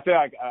I feel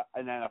like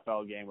an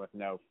NFL game with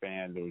no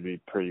fans would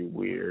be pretty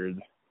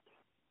weird.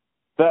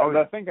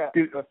 The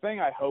thing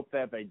I hope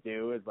that they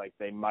do is like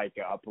they mic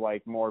up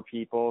like more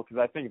people,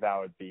 because I think that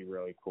would be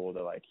really cool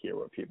to like hear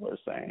what people are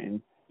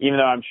saying. Even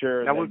though I'm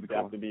sure that would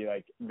have to be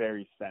like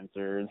very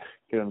censored,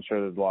 because I'm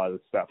sure there's a lot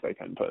of stuff they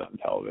couldn't put on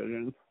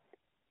television.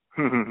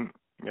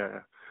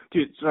 Yeah,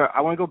 dude. So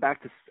I want to go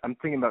back to. I'm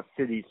thinking about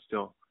cities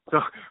still. So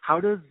how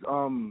does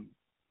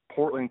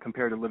Portland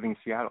compare to living in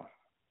Seattle?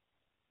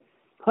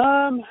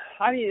 I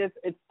mean,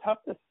 it's tough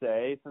to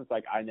say since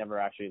like I never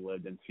actually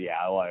lived in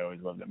Seattle. I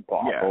always lived in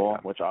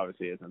Bothell, which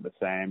obviously isn't the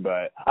same.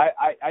 But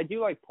I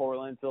do like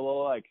Portland. It's a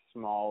little like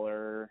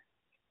smaller.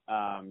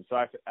 So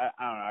I don't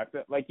know. I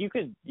feel like you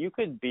could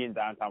be in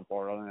downtown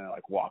Portland and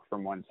like walk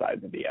from one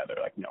side to the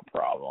other like no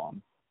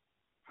problem.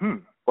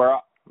 Where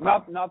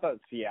not that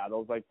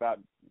Seattle's like that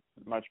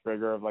much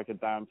bigger of like a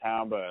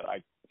downtown, but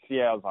like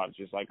Seattle's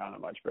just like on a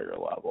much bigger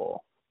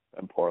level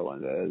than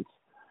Portland is.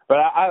 But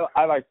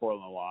I like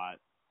Portland a lot.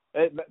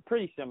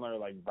 Pretty similar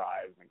like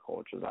vibes and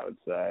cultures, I would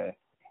say.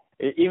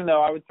 Even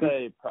though I would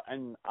say,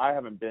 and I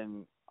haven't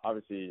been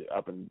obviously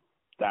up in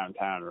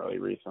downtown really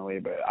recently,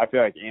 but I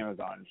feel like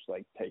Amazon is just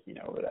like taking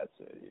over that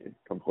city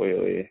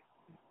completely.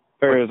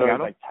 There's always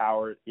like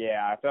towers.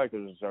 Yeah, I feel like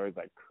there's always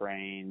like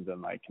cranes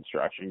and like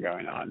construction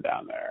going on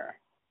down there.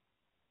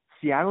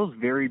 Seattle's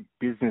very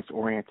business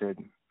oriented.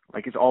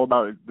 Like it's all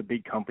about the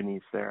big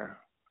companies there.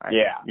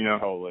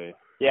 Totally.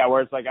 Yeah,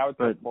 whereas like I would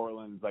say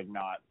Portland's like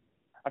not.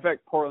 I feel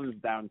like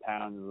Portland's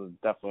downtown is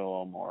definitely a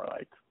little more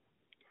like.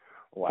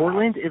 Wow.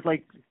 Portland is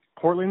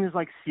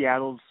like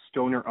Seattle's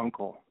stoner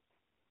uncle.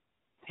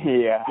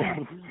 Yeah, I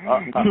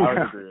would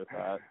agree with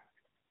that.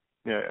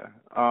 Yeah.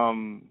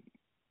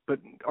 But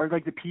are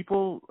like the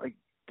people like?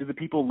 Do the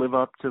people live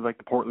up to like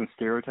the Portland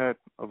stereotype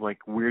of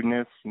like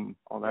weirdness and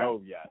all that?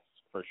 Oh yes,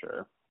 for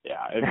sure.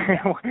 Yeah.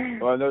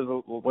 Well, there's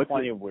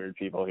plenty of weird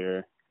people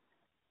here.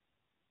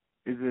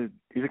 Is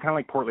it kind of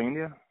like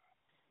Portlandia?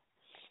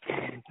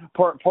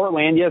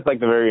 Portlandia is like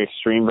the very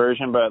extreme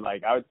version, but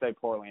like I would say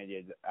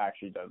Portlandia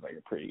actually does like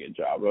a pretty good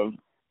job of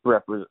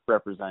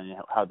representing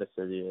how the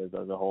city is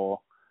as a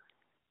whole.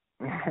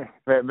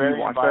 Very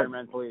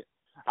environmentally.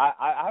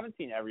 I haven't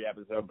seen every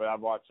episode, but I've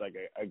watched like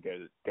a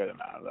good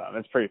amount of them.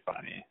 It's pretty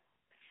funny.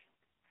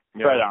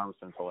 Yeah. Fred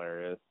Armisen's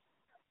hilarious.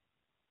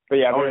 But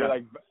yeah,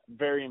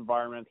 very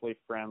environmentally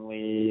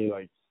friendly.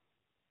 Like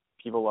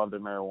people love their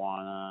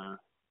marijuana.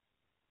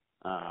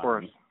 Of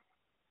course.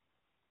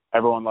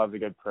 Everyone loves a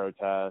good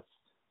protest.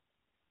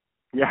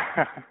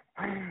 Yeah.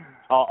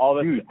 All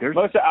the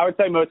I would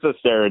say most of the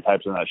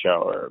stereotypes in that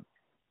show are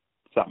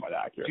somewhat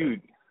accurate.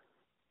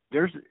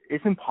 Dude,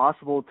 it's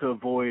impossible to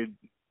avoid.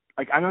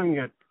 Like I don't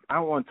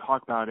want to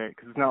talk about it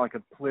because it's not like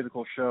a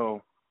political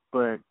show.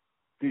 But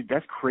dude,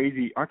 that's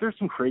crazy. Aren't there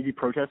some crazy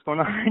protests going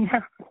on right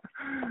now?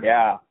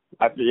 Yeah.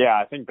 I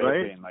think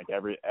basically in like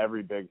every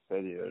big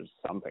city there's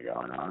something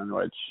going on.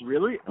 Which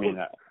really, I mean,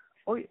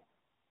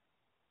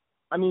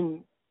 I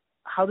mean,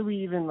 how do we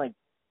even like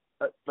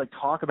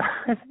talk about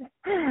it?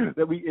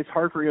 It's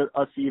hard for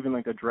us to even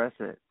like address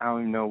it. I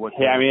don't even know what.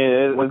 Yeah, I mean,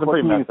 it's a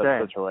pretty messed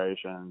up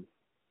situation.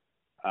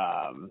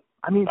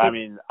 I mean, to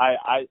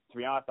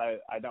be honest,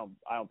 I don't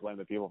blame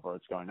the people for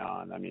what's going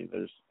on. I mean,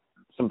 there's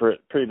some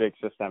pretty big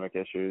systemic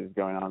issues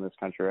going on in this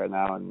country right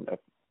now, and if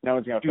no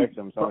one's gonna fix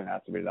them, something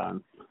has to be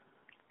done.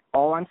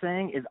 All I'm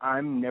saying is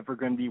I'm never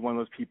going to be one of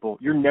those people.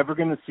 You're never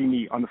going to see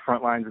me on the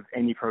front lines of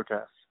any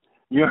protests.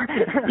 You know?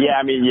 Yeah,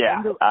 I mean,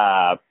 yeah. You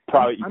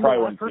probably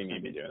wouldn't see me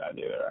be doing that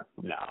either.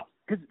 No.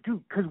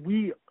 Because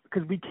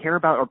we care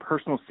about our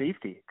personal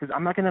safety. Because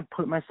I'm not going to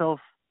put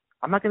myself.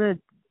 I'm not going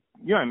to.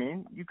 You know what I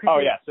mean? You could.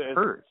 So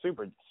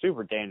it's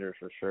super dangerous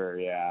for sure.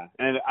 Yeah,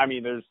 and I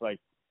mean, there's like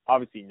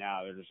obviously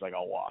now there's just like a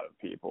lot of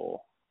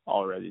people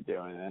already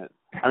doing it.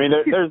 I mean,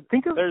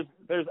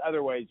 there's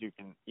other ways you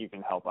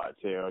can help out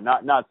too.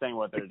 Not saying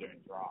what they're doing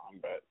is wrong,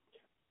 but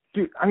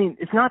dude, I mean,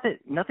 it's not that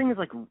nothing is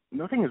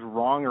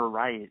wrong or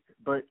right,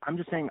 but I'm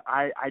just saying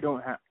I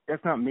don't have.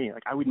 That's not me.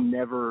 Like I would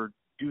never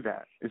do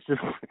that. It's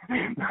just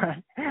not.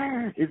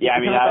 It's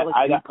not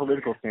about, like,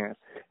 political stance.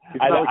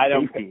 It's about, like,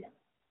 safety.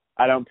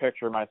 I don't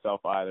picture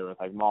myself either with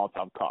like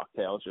Molotov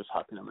cocktails just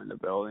hucking them in the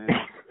building.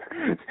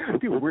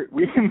 Dude,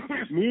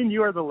 me and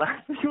you are the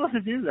last people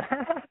to do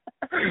that.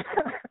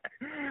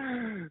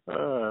 I'm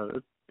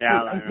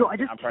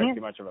probably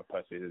too much of a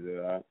pussy to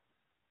do that.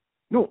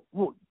 No,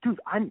 well,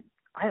 dude,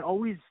 I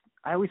always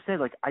said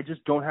like I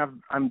just don't have.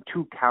 I'm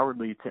too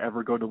cowardly to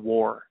ever go to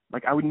war.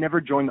 Like I would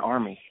never join the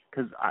army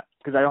because I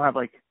don't have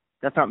like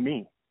that's not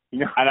me. You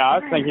know. I know. I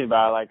was thinking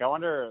about it, like I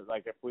wonder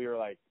like if we were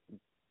like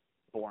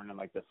born in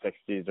like the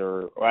 60s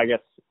or I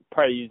guess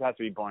probably you'd have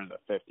to be born in the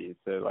 50s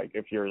to like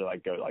if you were to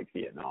like go to like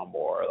Vietnam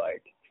War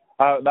like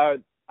I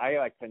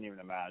like couldn't even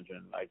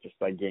imagine like just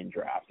like getting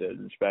drafted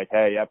and just be like,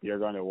 hey, yep, you're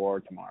going to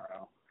war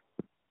tomorrow.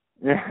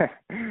 Yeah.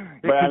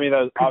 But I mean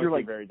those obviously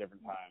like, very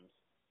different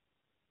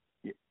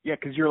times. Yeah,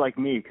 because you're like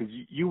me, because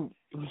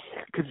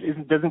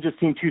it doesn't just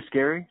seem too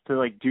scary to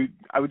like do.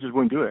 I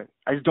wouldn't do it.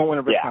 I just don't want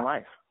to risk my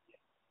life.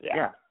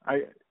 Yeah.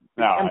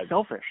 I'm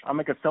selfish. I'm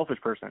like a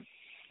selfish person.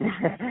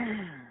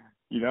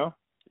 You know?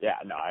 Yeah,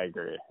 no, I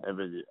agree.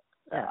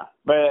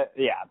 But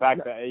yeah,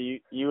 back then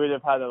you would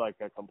have had like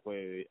a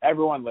completely.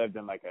 Everyone lived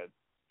in like a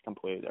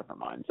completely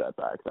different mindset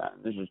back then.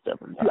 It's just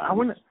different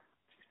times.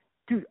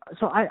 Dude,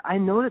 so I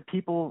know that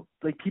people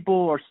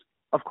are.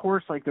 Of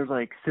course, like there's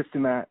like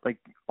like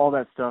all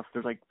that stuff.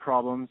 There's like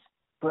problems,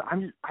 but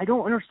I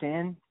don't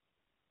understand.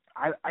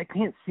 I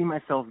can't see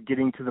myself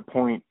getting to the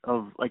point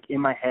of like in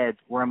my head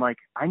where I'm like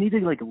I need to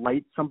like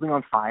light something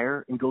on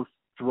fire and go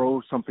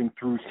throw something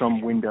through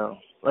some window.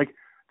 Like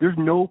there's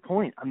no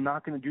point. I'm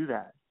not going to do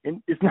that.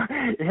 And it's not.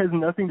 It has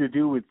nothing to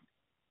do with.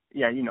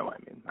 Yeah, you know what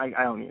I mean.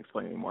 I don't need to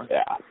explain anymore.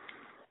 Yeah.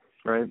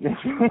 Right.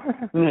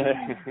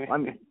 I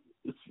mean,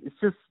 it's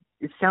just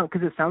it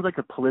sounds like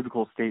a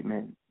political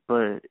statement.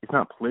 But it's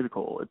not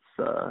political. It's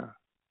I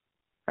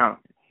don't know.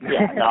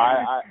 Yeah, no,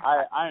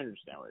 I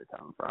understand where you're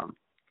coming from.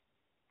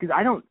 Because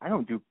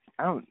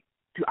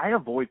I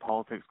avoid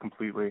politics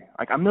completely.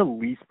 Like I'm the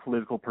least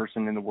political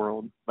person in the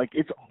world. Like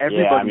it's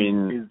everybody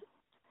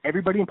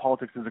everybody in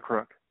politics is a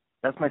crook.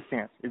 That's my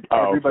stance.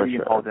 for Everybody in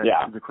sure. politics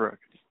Yeah. is a crook.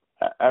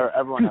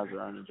 Everyone has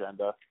their own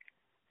agenda.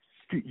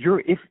 Dude,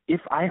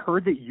 if I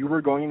heard that you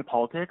were going into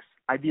politics,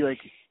 I'd be like,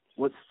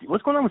 what's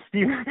going on with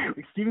Steven?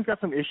 Like, Steven's got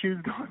some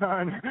issues going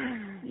on.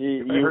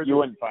 You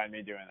wouldn't find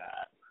me doing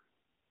that.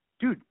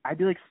 Dude, I'd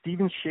be like,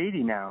 Steven's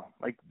shady now.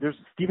 Like,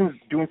 Steven's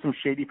doing some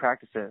shady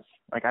practices.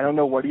 Like, I don't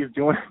know what he's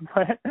doing,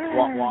 but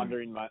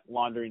laundering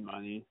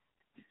money.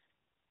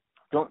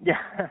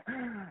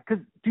 Because,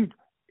 dude,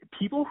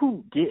 people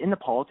who get into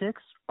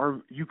politics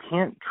you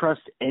can't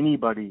trust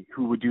anybody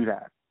who would do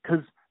that,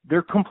 because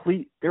they're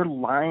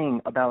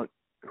lying about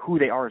who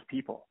they are as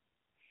people.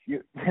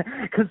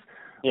 Because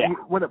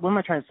what am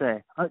I trying to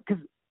say?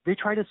 Because they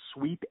try to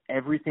sweep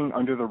everything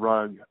under the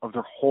rug of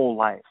their whole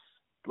lives.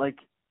 Like,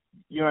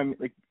 you know what I mean?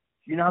 Like,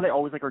 you know how they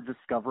always like are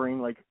discovering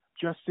like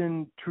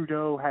Justin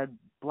Trudeau had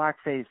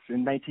blackface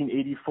in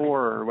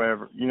 1984 or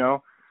whatever, you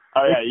know?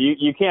 Oh yeah,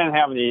 you can't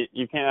have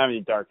any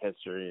dark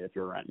history if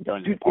you're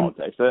going into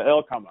politics.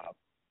 It'll come up.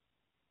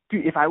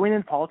 Dude, if I went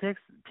into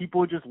politics, people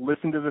would just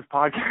listen to this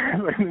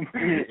podcast.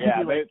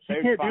 Yeah, like,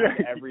 they'd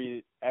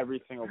find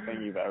every single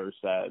thing you've ever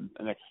said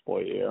and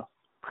exploit you.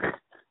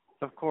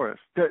 Of course.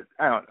 I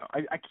don't know.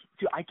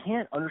 I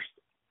can't understand.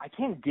 I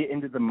can't get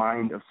into the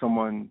mind of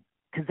someone,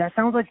 because that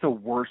sounds like the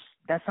worst.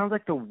 That sounds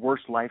like the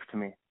worst life to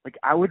me. Like,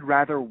 I would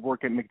rather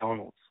work at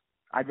McDonald's.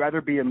 I'd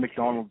rather be a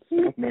McDonald's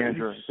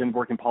manager than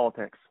work in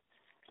politics.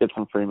 Get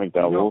some free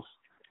McDoubles.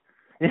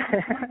 Yeah.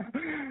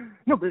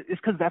 No, but it's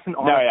because that's an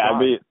honest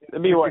job. No, yeah,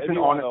 it'd be one of the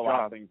job.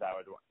 last things I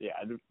would. Yeah,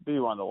 it'd be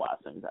one of the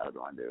last things I would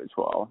want to do as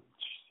well.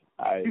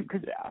 I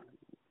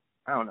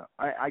don't know.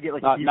 I get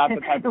like not the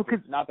type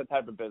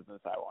of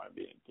business I want to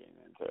be getting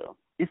into.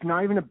 It's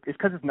not even it's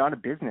because it's not a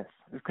business.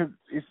 It's because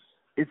it's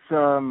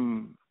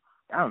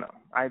I don't know.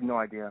 I have no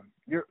idea.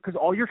 Because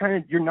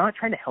you're not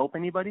trying to help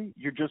anybody.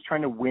 You're just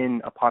trying to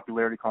win a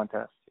popularity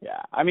contest.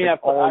 Yeah, I mean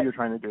that's all you're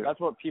trying to do. That's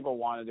what people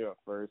want to do at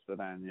first, but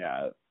then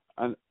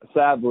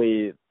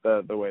sadly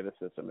the way the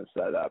system is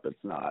set up,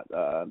 it's not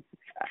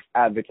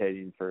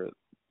advocating for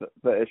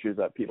the issues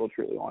that people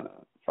truly want to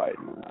fight.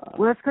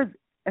 Well, that's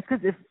because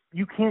if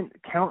you can't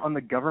count on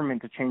the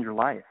government to change your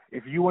life.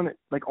 If you want to,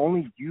 like,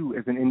 only you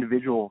as an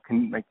individual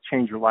can like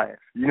change your life.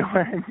 You know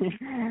what I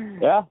mean?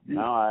 Yeah.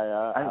 No,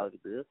 I would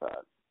agree with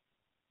that.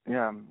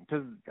 Yeah,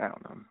 because I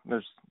don't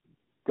know.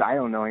 I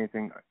don't know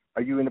anything.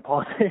 Are you into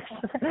politics?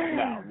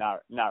 No,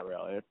 not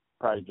really.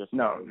 Probably just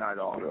not at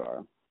all. You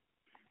are.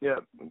 Yeah,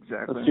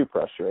 exactly. It's too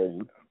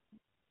frustrating.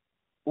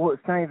 Well,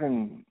 it's not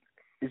even.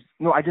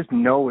 I just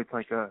know it's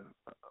like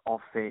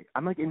all fake.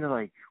 I'm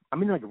into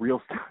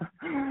real stuff.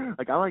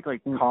 Like, I like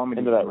comedy.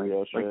 Into that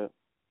real shit.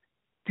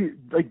 Dude,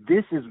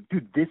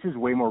 this is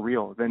way more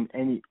real than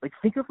any. Like,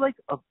 think of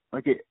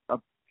a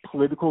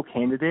political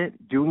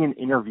candidate doing an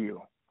interview.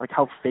 Like,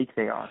 how fake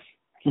they are.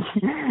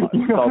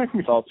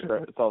 It's all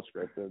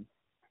scripted.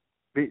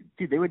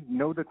 They would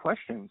know the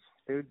questions.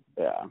 They would.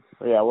 Yeah.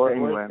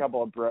 We're a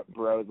couple of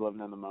bros living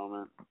in the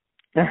moment.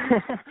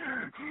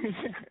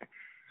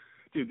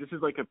 Dude, this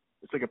is like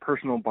a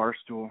personal bar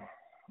stool.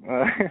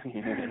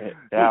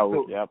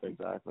 Yep,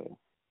 exactly.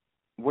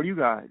 What do you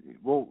got?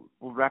 We'll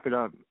wrap it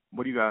up.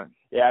 What do you got?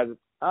 Yeah,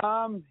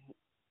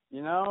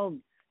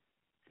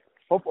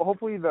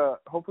 hopefully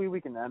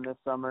we can end this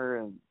summer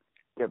and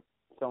get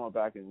somewhat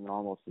back in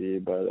normalcy,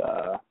 but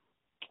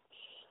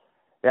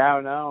I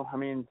don't know. I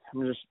mean,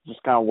 I'm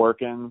just kind of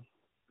working.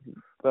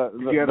 The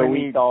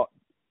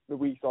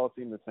weeks all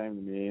seem the same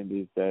to me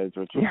these days,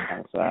 which is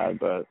kind of sad.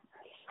 But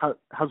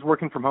how's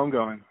working from home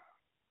going?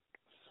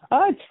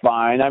 It's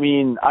fine. I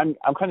mean, I'm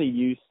kind of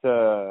used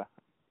to.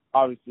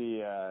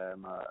 Obviously,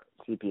 I'm a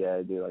CPA.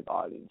 I do like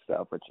auditing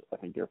stuff, which I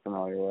think you're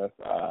familiar with.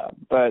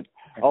 But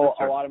a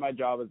lot of my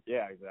job is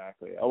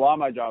exactly. A lot of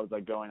my job is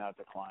like going out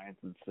to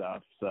clients and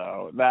stuff.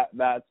 So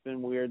that's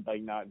been weird,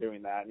 like not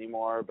doing that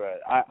anymore.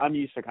 But I'm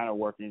used to kind of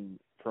working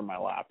from my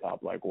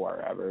laptop, like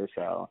wherever.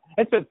 So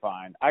it's been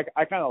fine. I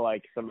kind of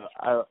like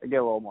I get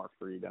a little more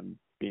freedom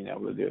being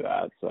able to do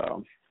that.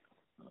 So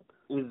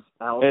is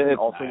Allison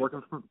also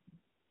working from?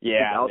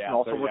 Yeah, is Allison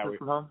also working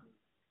from home?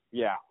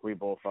 Yeah, we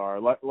both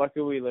are.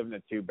 Luckily, we live in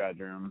a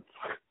 2-bedroom,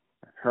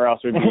 or else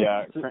we'd be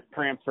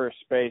cramped for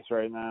space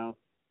right now.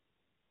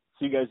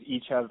 So you guys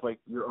each have like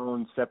your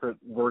own separate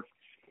work.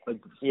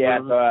 Yeah,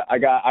 so I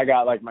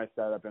got like my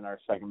setup in our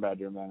second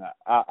bedroom, and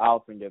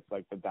Allison gets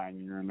like the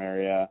dining room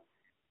area.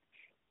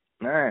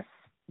 Nice.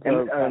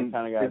 So kind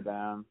of got it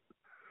down.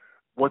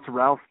 What's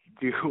Ralph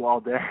do all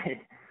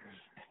day?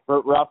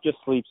 Ralph just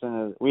sleeps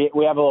in we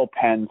have a little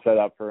pen set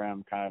up for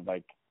him, kind of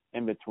like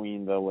in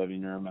between the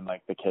living room and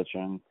like the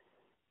kitchen.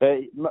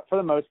 But for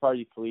the most part,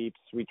 he sleeps.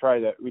 We try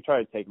to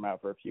take him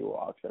out for a few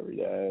walks every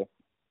day.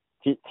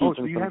 Teach him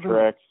some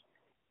tricks.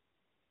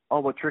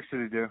 What tricks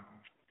did he do?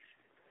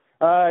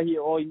 Or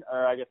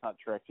I guess not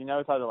tricks. He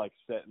knows how to like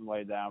sit and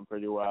lay down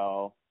pretty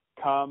well.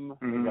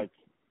 Is like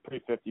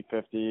pretty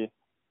 50-50.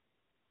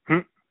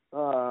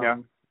 Yeah.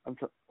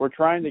 We're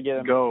trying to get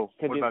him. Go.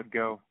 What about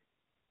go?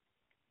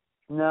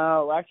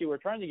 No, actually, we're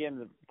trying to get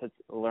him to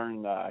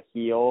learn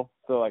heel.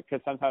 So, like,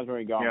 because sometimes when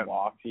we go on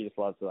walks, he just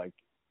loves to, like,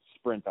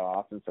 sprint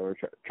off, and so we're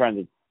trying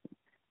to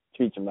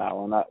teach him that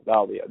one.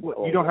 That'll be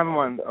you don't have him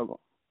on.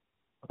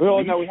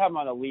 Well, no, we have him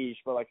on a leash,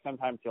 but like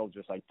sometimes he'll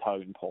just like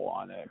tug and pull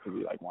on it because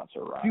he like wants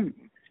to run. Dude,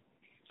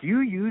 do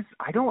you use?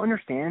 I don't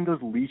understand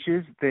those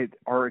leashes that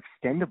are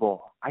extendable.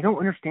 I don't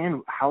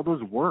understand how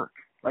those work.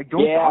 Like,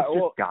 don't dogs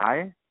just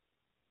die?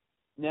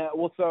 No,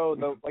 well,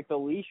 so the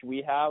leash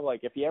we have,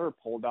 like if he ever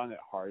pulled on it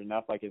hard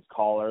enough, like his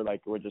collar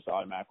like would just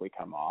automatically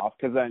come off,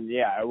 because then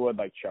it would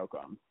like choke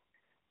him.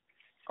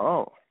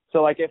 Oh.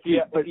 So like if he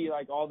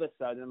like all of a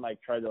sudden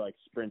like tried to like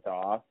sprint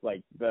off,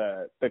 like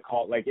the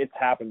call, like it's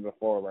happened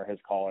before where his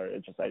collar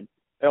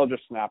it'll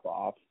just snap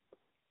off.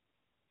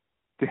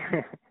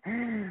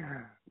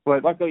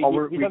 But luckily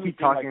he doesn't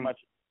seem like much.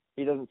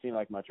 He doesn't seem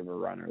like much of a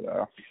runner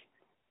though.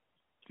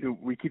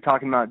 We keep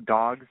talking about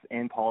dogs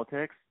and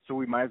politics, so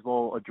we might as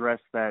well address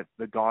the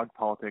dog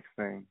politics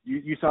thing.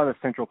 You saw the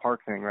Central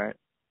Park thing, right?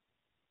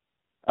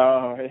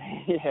 Oh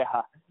yeah,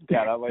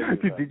 that lady.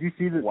 Dude, did you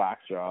see the whack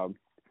job?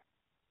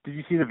 Did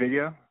you see the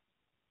video?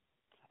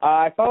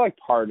 I saw like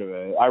part of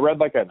it. I read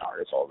like an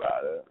article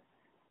about it.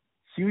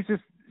 She was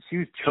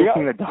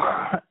choking the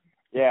dog.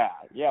 Yeah.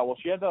 Well,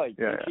 she had to like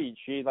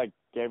she like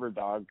gave her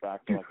dog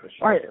back to like the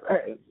shelter. All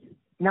right.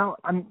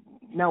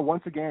 Now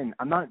once again,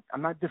 I'm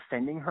not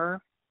defending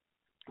her,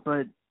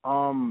 but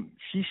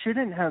she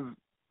shouldn't have,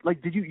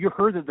 like, did you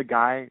heard that the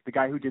guy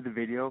who did the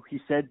video,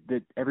 he said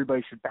that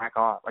everybody should back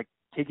off, like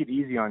take it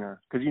easy on her,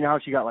 because you know how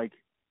she got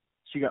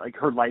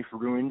her life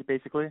ruined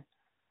basically.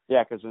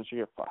 Yeah, because then she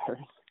got fired.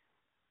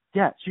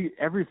 Yeah,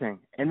 everything.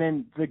 And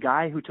then the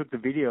guy who took the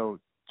video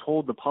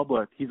told the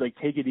public, he's like,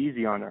 take it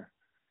easy on her.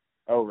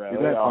 Oh really?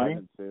 Isn't that funny? I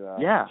didn't see that.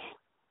 Yeah,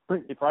 but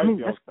he probably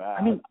feels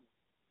bad.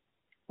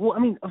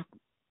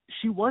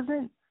 She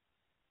wasn't.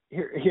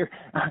 Here.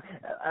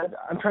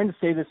 I'm trying to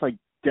say this like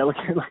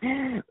delicately.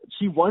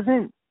 She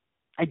wasn't.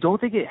 I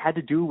don't think it had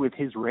to do with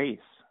his race.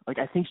 Like,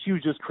 I think she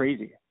was just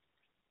crazy.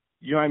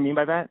 You know what I mean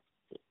by that?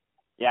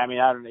 Yeah, I mean,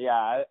 I don't. Yeah,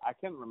 I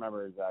can't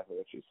remember exactly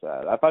what she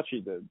said. I thought she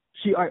did.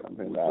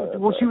 Something about it.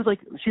 Well, she was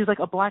like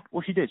a black.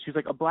 Well, she did. She was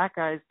like, a black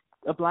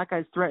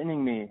guy's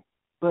threatening me.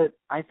 But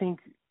I think,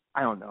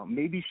 I don't know.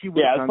 Maybe she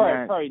would have done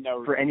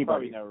that for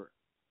anybody.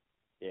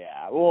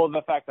 Yeah. Well,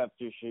 the fact that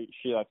she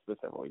like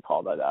specifically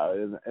called that out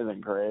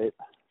isn't great.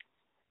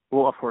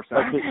 Well, of course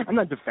not. I'm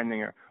not defending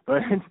her,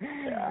 but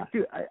yeah.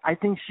 Dude, I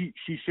think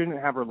she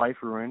shouldn't have her life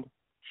ruined.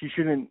 She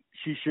shouldn't,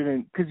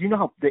 because you know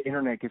how the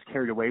internet gets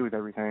carried away with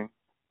everything.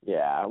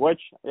 Yeah,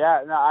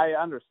 I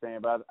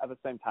understand, but at the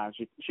same time,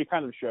 she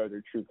kind of showed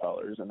her true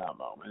colors in that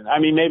moment. I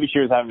mean, maybe she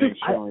was having an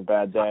extremely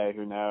bad day.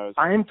 Who knows?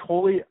 I'm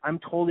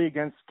totally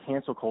against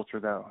cancel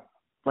culture, though.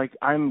 Like,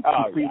 I'm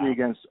completely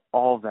against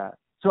all of that.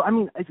 So, I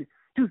mean,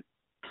 dude,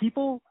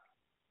 people,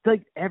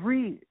 like,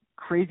 every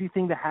crazy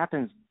thing that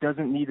happens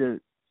doesn't need to.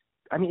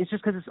 I mean, it's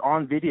just because it's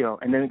on video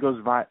and then it goes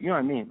viral. You know what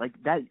I mean? Like,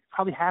 that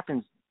probably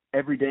happens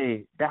every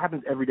day. That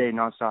happens every day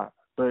nonstop.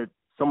 But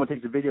someone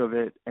takes a video of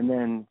it and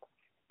then.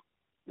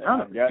 I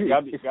don't know. Dude,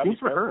 it stinks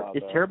for her.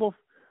 It's terrible.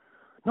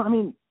 No, I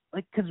mean,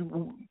 like, because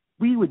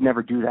we would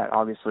never do that,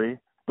 obviously.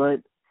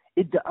 But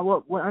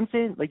what I'm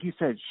saying, like you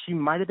said, she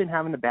might have been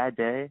having a bad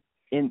day,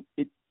 and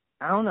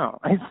I don't know.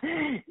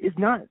 It's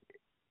not.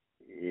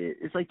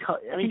 It's like,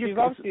 I mean, she's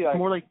obviously like,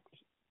 more like.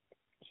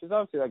 She's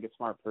obviously like a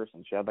smart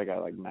person. She had like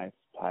a nice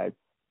type,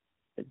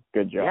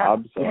 good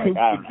job. So like,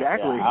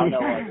 exactly. I don't know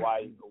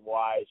like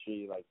why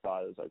she like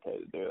thought it was okay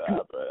to do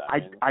that. But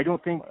I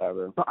don't think.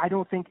 Whatever. But I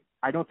don't think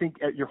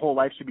your whole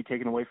life should be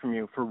taken away from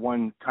you for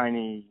one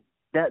tiny.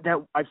 That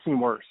I've seen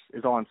worse.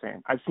 Is all I'm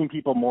saying. I've seen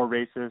people more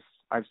racist.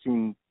 I've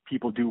seen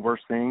people do worse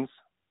things.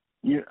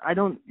 You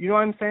know what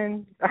I'm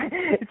saying?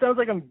 It sounds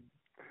like I'm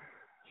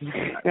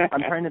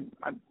trying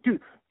to.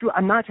 Dude,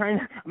 I'm not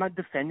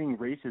defending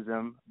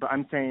racism, but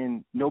I'm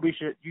saying you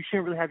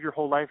shouldn't really have your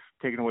whole life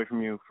taken away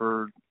from you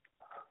for.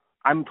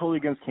 I'm totally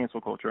against cancel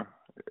culture.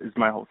 Is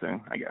my whole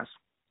thing, I guess.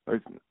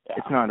 But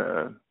it's not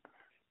a.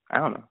 I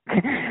don't know,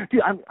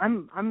 dude.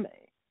 I'm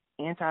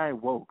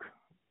anti-woke.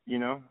 You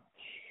know.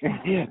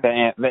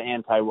 the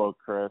anti-woke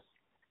Chris.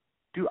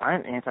 Dude,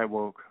 I'm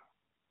anti-woke.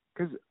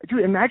 Cause,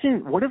 dude,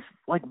 imagine what if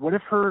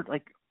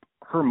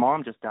her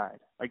mom just died.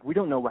 Like, we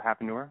don't know what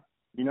happened to her.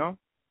 You know.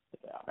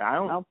 Yeah. I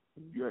don't know.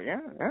 Yeah.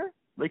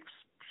 Like,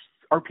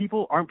 aren't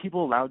people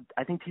allowed?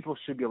 I think people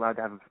should be allowed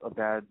to have a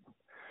bad.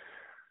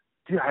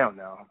 Dude, I don't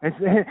know.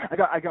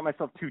 I got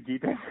myself too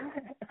deep in.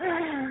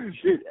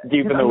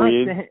 Deep in the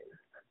weeds.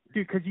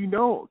 Dude, because you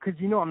know,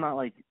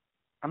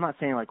 I'm not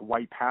saying like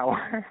white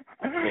power.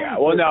 Yeah.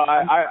 Well, no,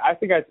 I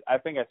think I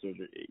see what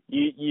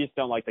you just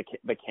don't like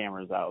the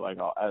cameras out like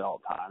at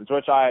all times,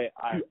 which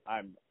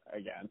I'm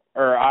against,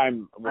 or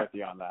I'm with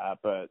you on that.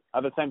 But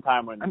at the same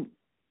time,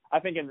 I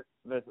think in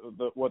this,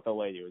 what the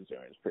lady was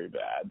doing is pretty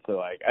bad. So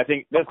like, I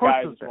think this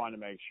guy just wanted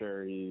to make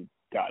sure he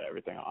got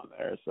everything on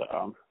there.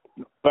 So,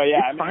 but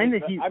yeah,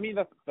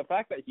 the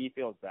fact that he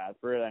feels bad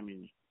for it, I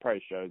mean,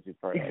 probably shows he's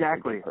probably a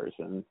good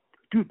person.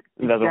 Dude,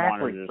 he doesn't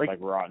want her to just like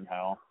rot in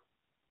hell.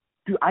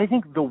 Dude, I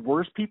think the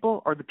worst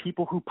people are the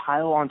people who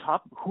pile on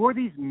top. Who are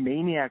these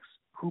maniacs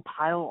who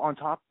pile on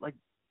top? Like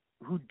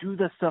who do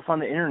this stuff on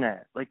the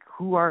internet, like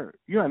who are,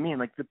 you know what I mean,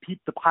 like the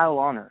pile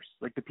oners,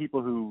 like the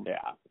people who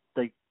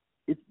like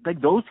it's like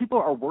those people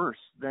are worse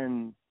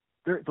than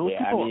those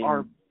people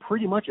are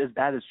pretty much as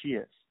bad as she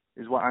is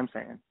what I'm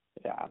saying.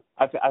 Yeah,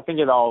 I think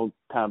it all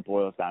kind of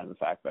boils down to the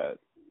fact that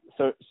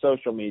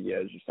social media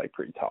is just like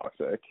pretty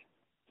toxic.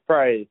 It's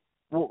probably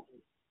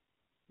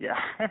yeah.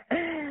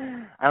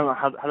 I don't know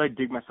how do I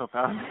dig myself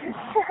out.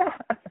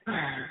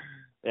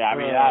 Yeah, I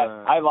mean,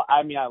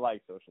 I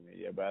like social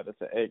media, but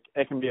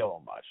it can be a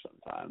little much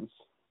sometimes.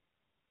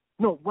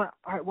 No, what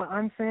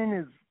I'm saying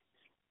is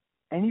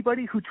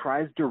anybody who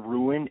tries to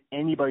ruin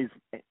anybody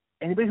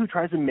who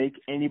tries to make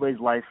anybody's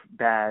life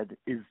bad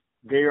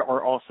they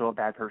are also a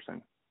bad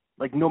person.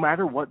 Like no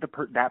matter what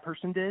that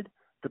person did,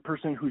 the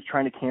person who's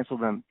trying to cancel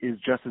them is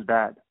just as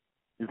bad.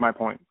 Is my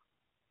point.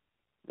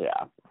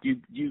 Yeah.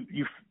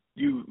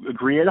 You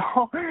agree at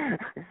all?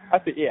 I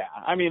think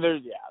I mean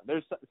there's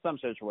some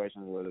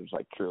situations where there's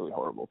like truly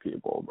horrible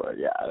people, but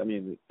yeah, I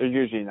mean there's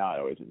usually not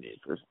always a need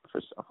for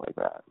stuff like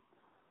that.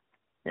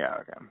 Yeah,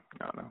 okay.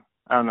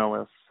 I don't know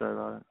what else to say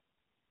about it.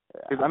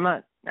 Because I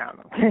don't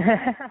know.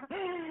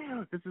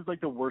 This is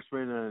like the worst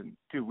way to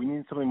dude, we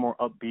need something more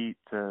upbeat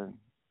to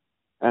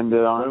end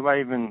it on. How do I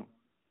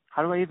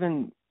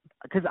even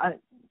because I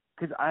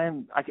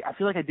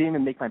feel like I didn't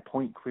even make my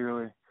point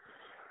clearly.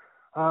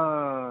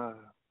 I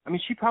mean,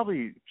 she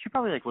probably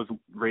like was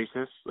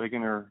racist, like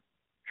in her.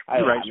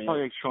 Right, she's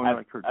probably like showing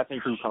like her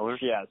true colors.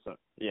 I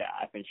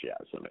think she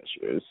has some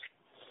issues.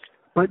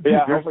 But dude,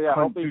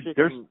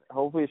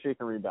 hopefully she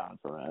can rebound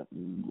from it.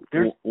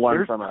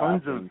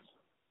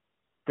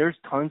 There's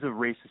tons of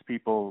racist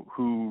people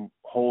who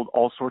hold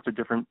all sorts of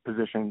different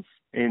positions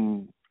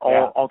in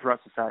all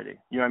throughout society.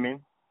 You know what I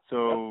mean?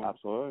 So yep,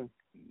 absolutely.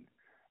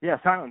 Yes,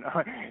 I don't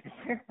know.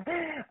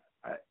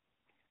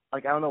 I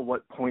don't know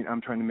what point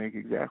I'm trying to make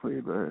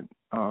exactly, but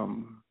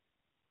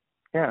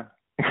yeah.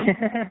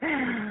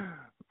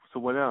 So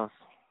what else?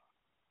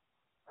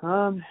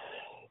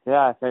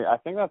 Yeah, I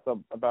think that's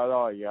about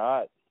all I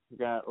got.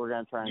 We're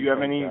gonna try and. Do you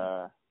have any?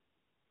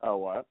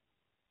 What?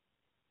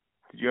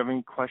 Did you have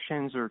any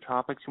questions or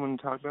topics you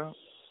want to talk about?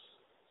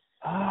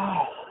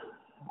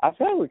 I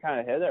feel like we kind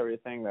of hit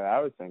everything that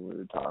I was thinking we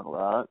would talk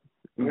about.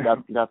 We got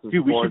some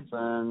sports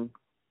in,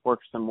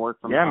 some work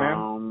from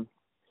home,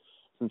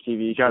 some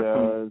TV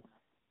shows.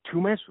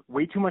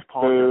 Way too much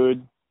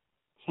politics.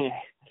 Food.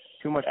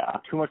 Too much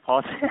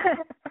politics.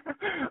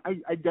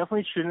 I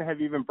definitely shouldn't have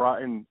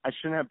brought in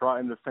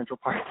the Central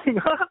Park thing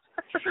up.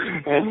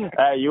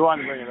 Hey, you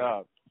wanted to bring it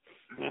up.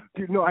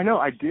 Dude, no, I know,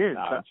 I did.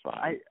 No, that's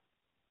fine.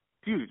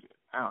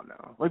 I don't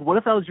know. Like, what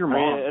if that was your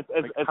mom?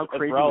 How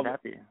crazy would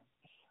that be?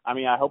 I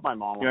mean, I hope my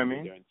mom won't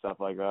be doing stuff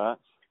like that.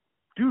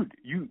 Dude,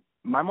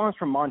 my mom's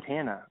from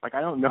Montana. Like, I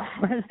don't know.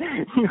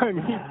 You know what I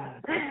mean?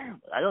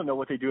 I don't know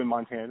what they do in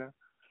Montana.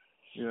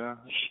 Yeah.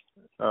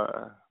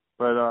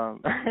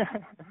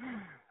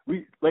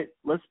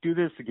 Let's do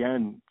this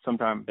again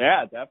sometime.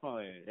 Yeah,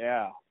 definitely.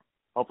 Yeah.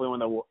 Hopefully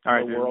when the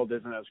world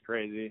isn't as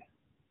crazy.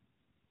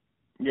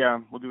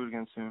 Yeah, we'll do it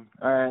again soon.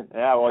 All right.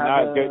 Yeah, well,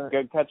 now it's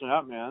good catching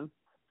up, man.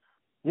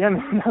 Yeah,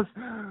 man, that's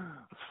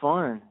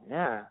fun.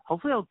 Yeah.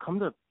 Hopefully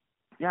hopefully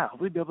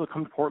be able to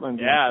come to Portland.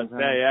 Yeah.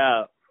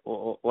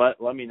 Well,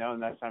 let me know the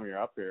next time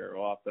you're up here.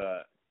 We'll have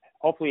to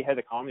hopefully hit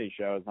a comedy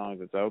show as long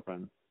as it's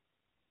open.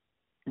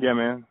 Yeah,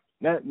 man.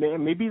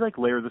 Maybe like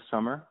later this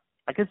summer.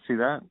 I could see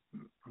that.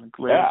 Like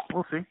later. Yeah.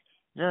 We'll see.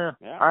 Yeah.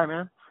 All right,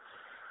 man.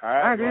 All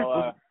right, dude.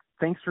 Well,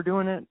 thanks for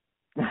doing it.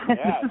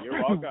 Yeah,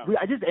 you're welcome.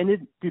 I just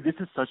ended, dude. This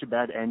is such a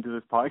bad end to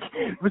this podcast.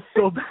 It was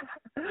so bad.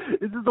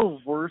 This is the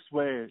worst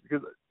way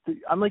because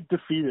I'm like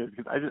defeated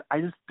because I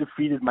just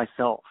defeated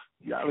myself.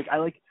 Yeah,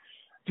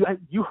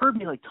 dude, you heard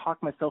me like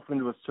talk myself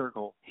into a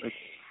circle. Like,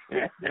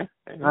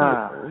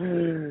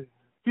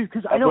 dude,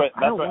 because I don't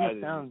want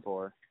to sound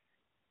for.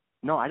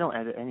 No, I don't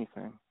edit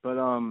anything. But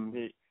I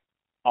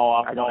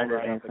don't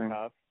edit anything.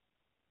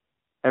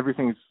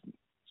 Everything's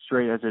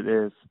straight as it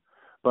is.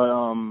 But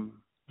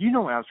you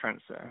know what I was trying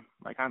to say.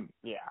 Like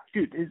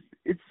dude,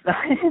 it's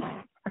like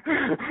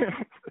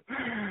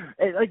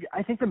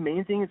I think the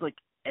main thing is like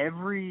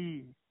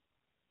every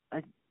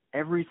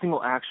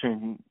single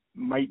action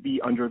might be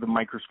under the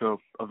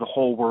microscope of the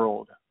whole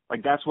world.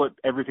 Like that's what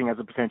everything has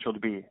the potential to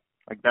be.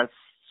 Like that's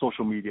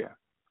social media.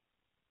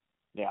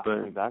 Yeah,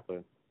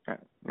 exactly.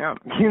 Yeah.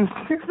 Dude,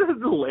 I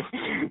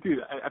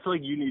feel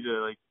like you need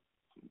to like.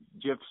 Do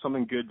you have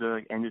something good to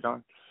like end it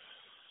on?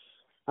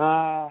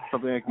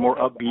 Something like more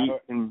upbeat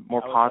and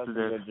more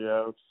positive. Good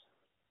jokes.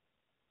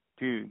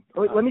 Dude,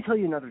 let me tell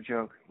you another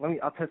joke.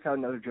 I'll test out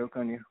another joke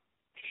on you.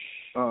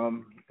 All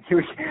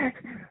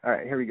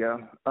right, here we go.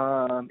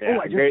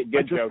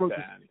 Good joke.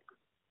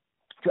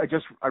 I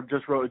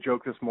just wrote a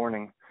joke this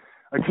morning.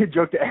 A good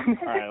joke to end.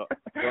 All right,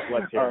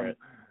 let's hear it.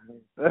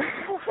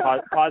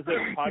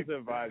 Positive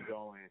vibes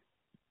only.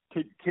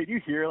 Can you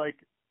hear like?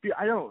 Dude,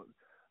 I don't.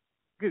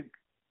 Good,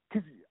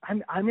 because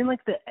I'm in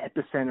like the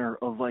epicenter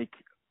of like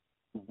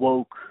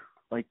woke,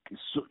 like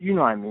so, you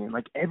know what I mean?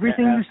 Like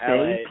everything you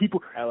say,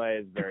 people. LA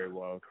is very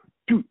woke.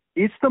 Dude,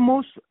 it's the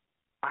most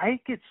I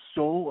get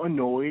so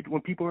annoyed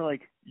when people are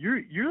like,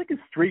 you're like a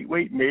straight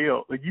white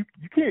male. Like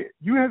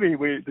you have any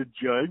way to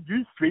judge. You're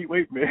a straight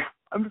white male.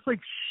 I'm just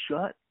like,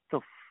 shut the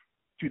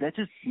dude. That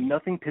just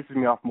nothing pisses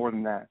me off more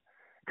than that.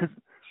 Because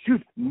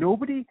dude,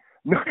 nobody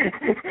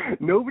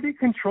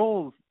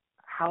controls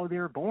how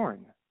they're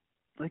born.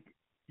 Like,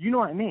 you know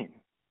what I mean?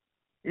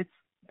 It's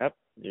yep.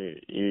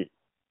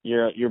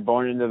 You're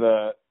born into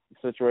the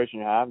situation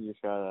you have. You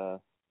just gotta.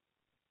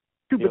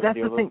 Dude, but that's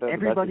the thing.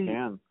 Everybody.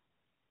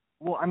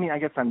 Well, I mean, I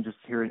guess I'm just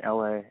here in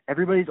LA.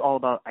 Everybody's all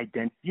about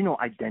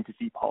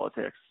identity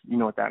politics. You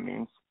know what that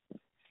means?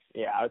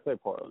 Yeah, I would say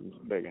Portland's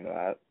big into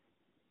that.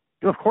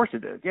 Of course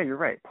it is. Yeah, you're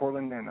right.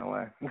 Portland and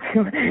LA.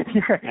 Right.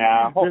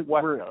 Yeah, whole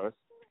West Coast.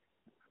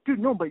 Dude,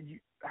 no, but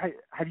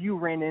have you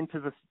ran into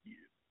this?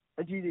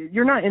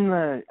 You're not in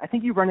the. I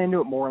think you run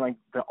into it more like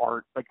the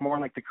art, like more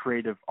like the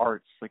creative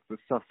arts, like the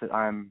stuff that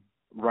I'm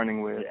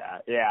running with.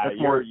 Yeah.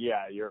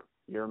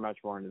 You're much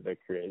more into the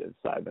creative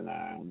side than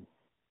I am.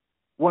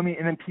 Well, I mean,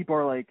 and then people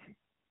are like,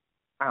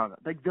 I don't know,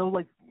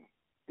 like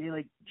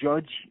they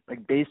judge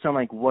like based on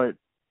like what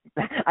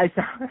I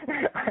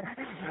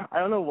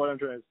don't know what I'm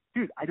trying to.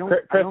 Dude, I don't.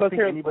 Chris, I don't let's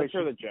think hear, anybody let's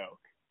hear the joke.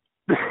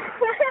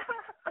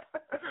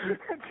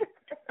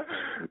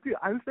 Dude,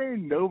 I'm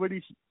saying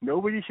nobody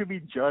should be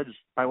judged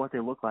by what they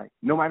look like,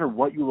 no matter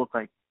what you look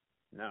like.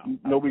 No,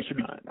 nobody should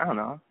be. I don't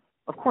know.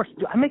 Of course,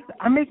 dude,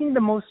 I'm making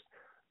the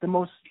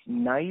most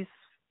nice,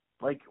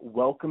 like,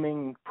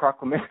 welcoming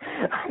proclamation.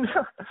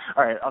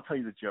 All right, I'll tell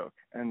you the joke,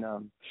 and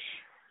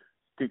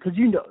dude, because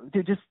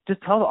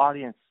just tell the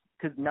audience,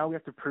 because now we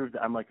have to prove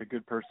that I'm like a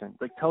good person.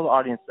 Like, tell the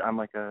audience that I'm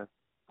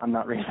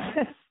not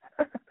racist.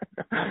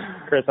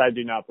 Chris, I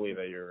do not believe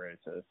that you're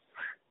racist.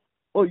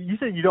 Well, you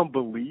said you don't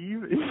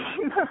believe.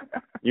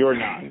 You are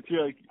not.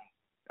 You're like,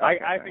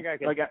 I think I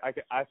could.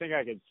 I think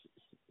I could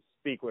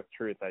speak with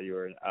truth that you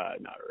are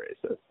not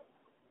a racist.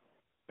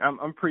 I'm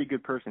a pretty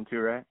good person too,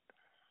 right?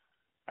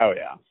 Oh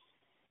yeah.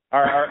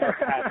 Our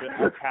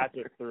cat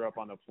just threw up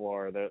on the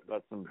floor.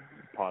 That's some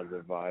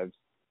positive vibes.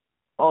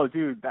 Oh,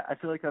 dude, I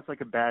feel like that's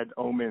like a bad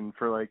omen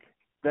for like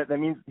that. That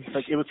means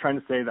like it was trying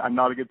to say that I'm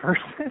not a good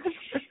person.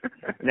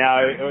 No,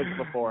 it was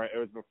before. It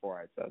was before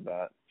I said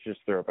that. She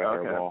just threw up a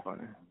hairball.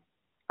 Funny.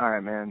 All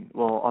right, man.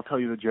 Well, I'll tell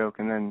you the joke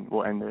and then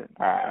we'll end it.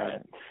 All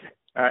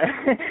right.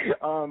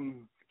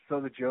 So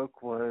the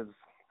joke was,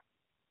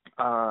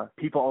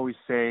 people always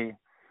say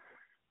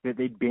that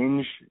they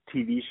binge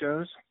TV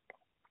shows.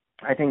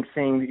 I think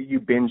saying that you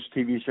binge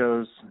TV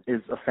shows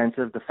is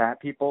offensive to fat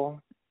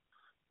people.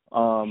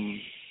 I'm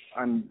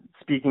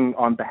speaking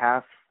on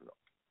behalf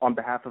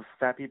of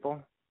fat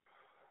people.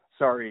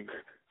 Sorry,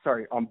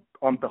 on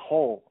the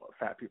whole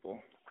fat people.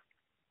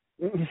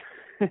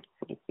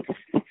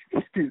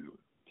 Dude,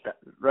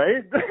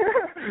 right?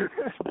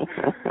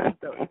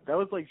 that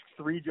was like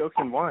 3 jokes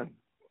in one,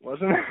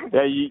 wasn't it?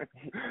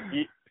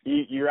 Yeah,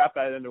 you wrap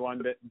that into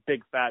one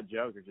big fat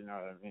joke, if you know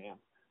what I mean.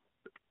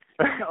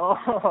 Oh,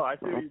 I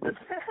see what you did.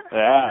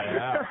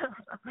 Yeah.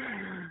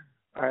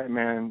 All right,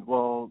 man.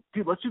 Well,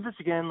 dude, let's do this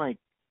again. Like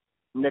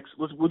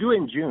we'll do it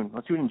in June.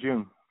 Let's do it in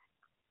June.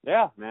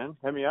 Yeah, man.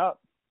 Hit me up.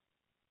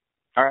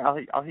 All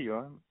right, I'll hit you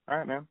up. All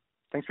right, man.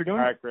 Thanks for doing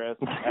it. All right, Chris.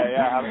 Hey,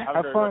 yeah, have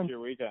a great rest of your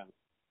weekend.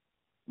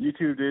 You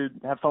too,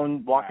 dude. Have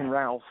fun walking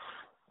Ralph.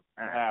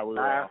 Yeah, we will.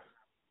 Bye.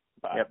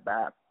 Bye. Yep,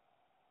 bye.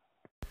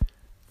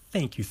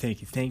 Thank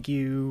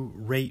you.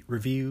 Rate,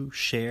 review,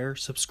 share,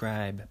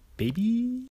 subscribe, baby.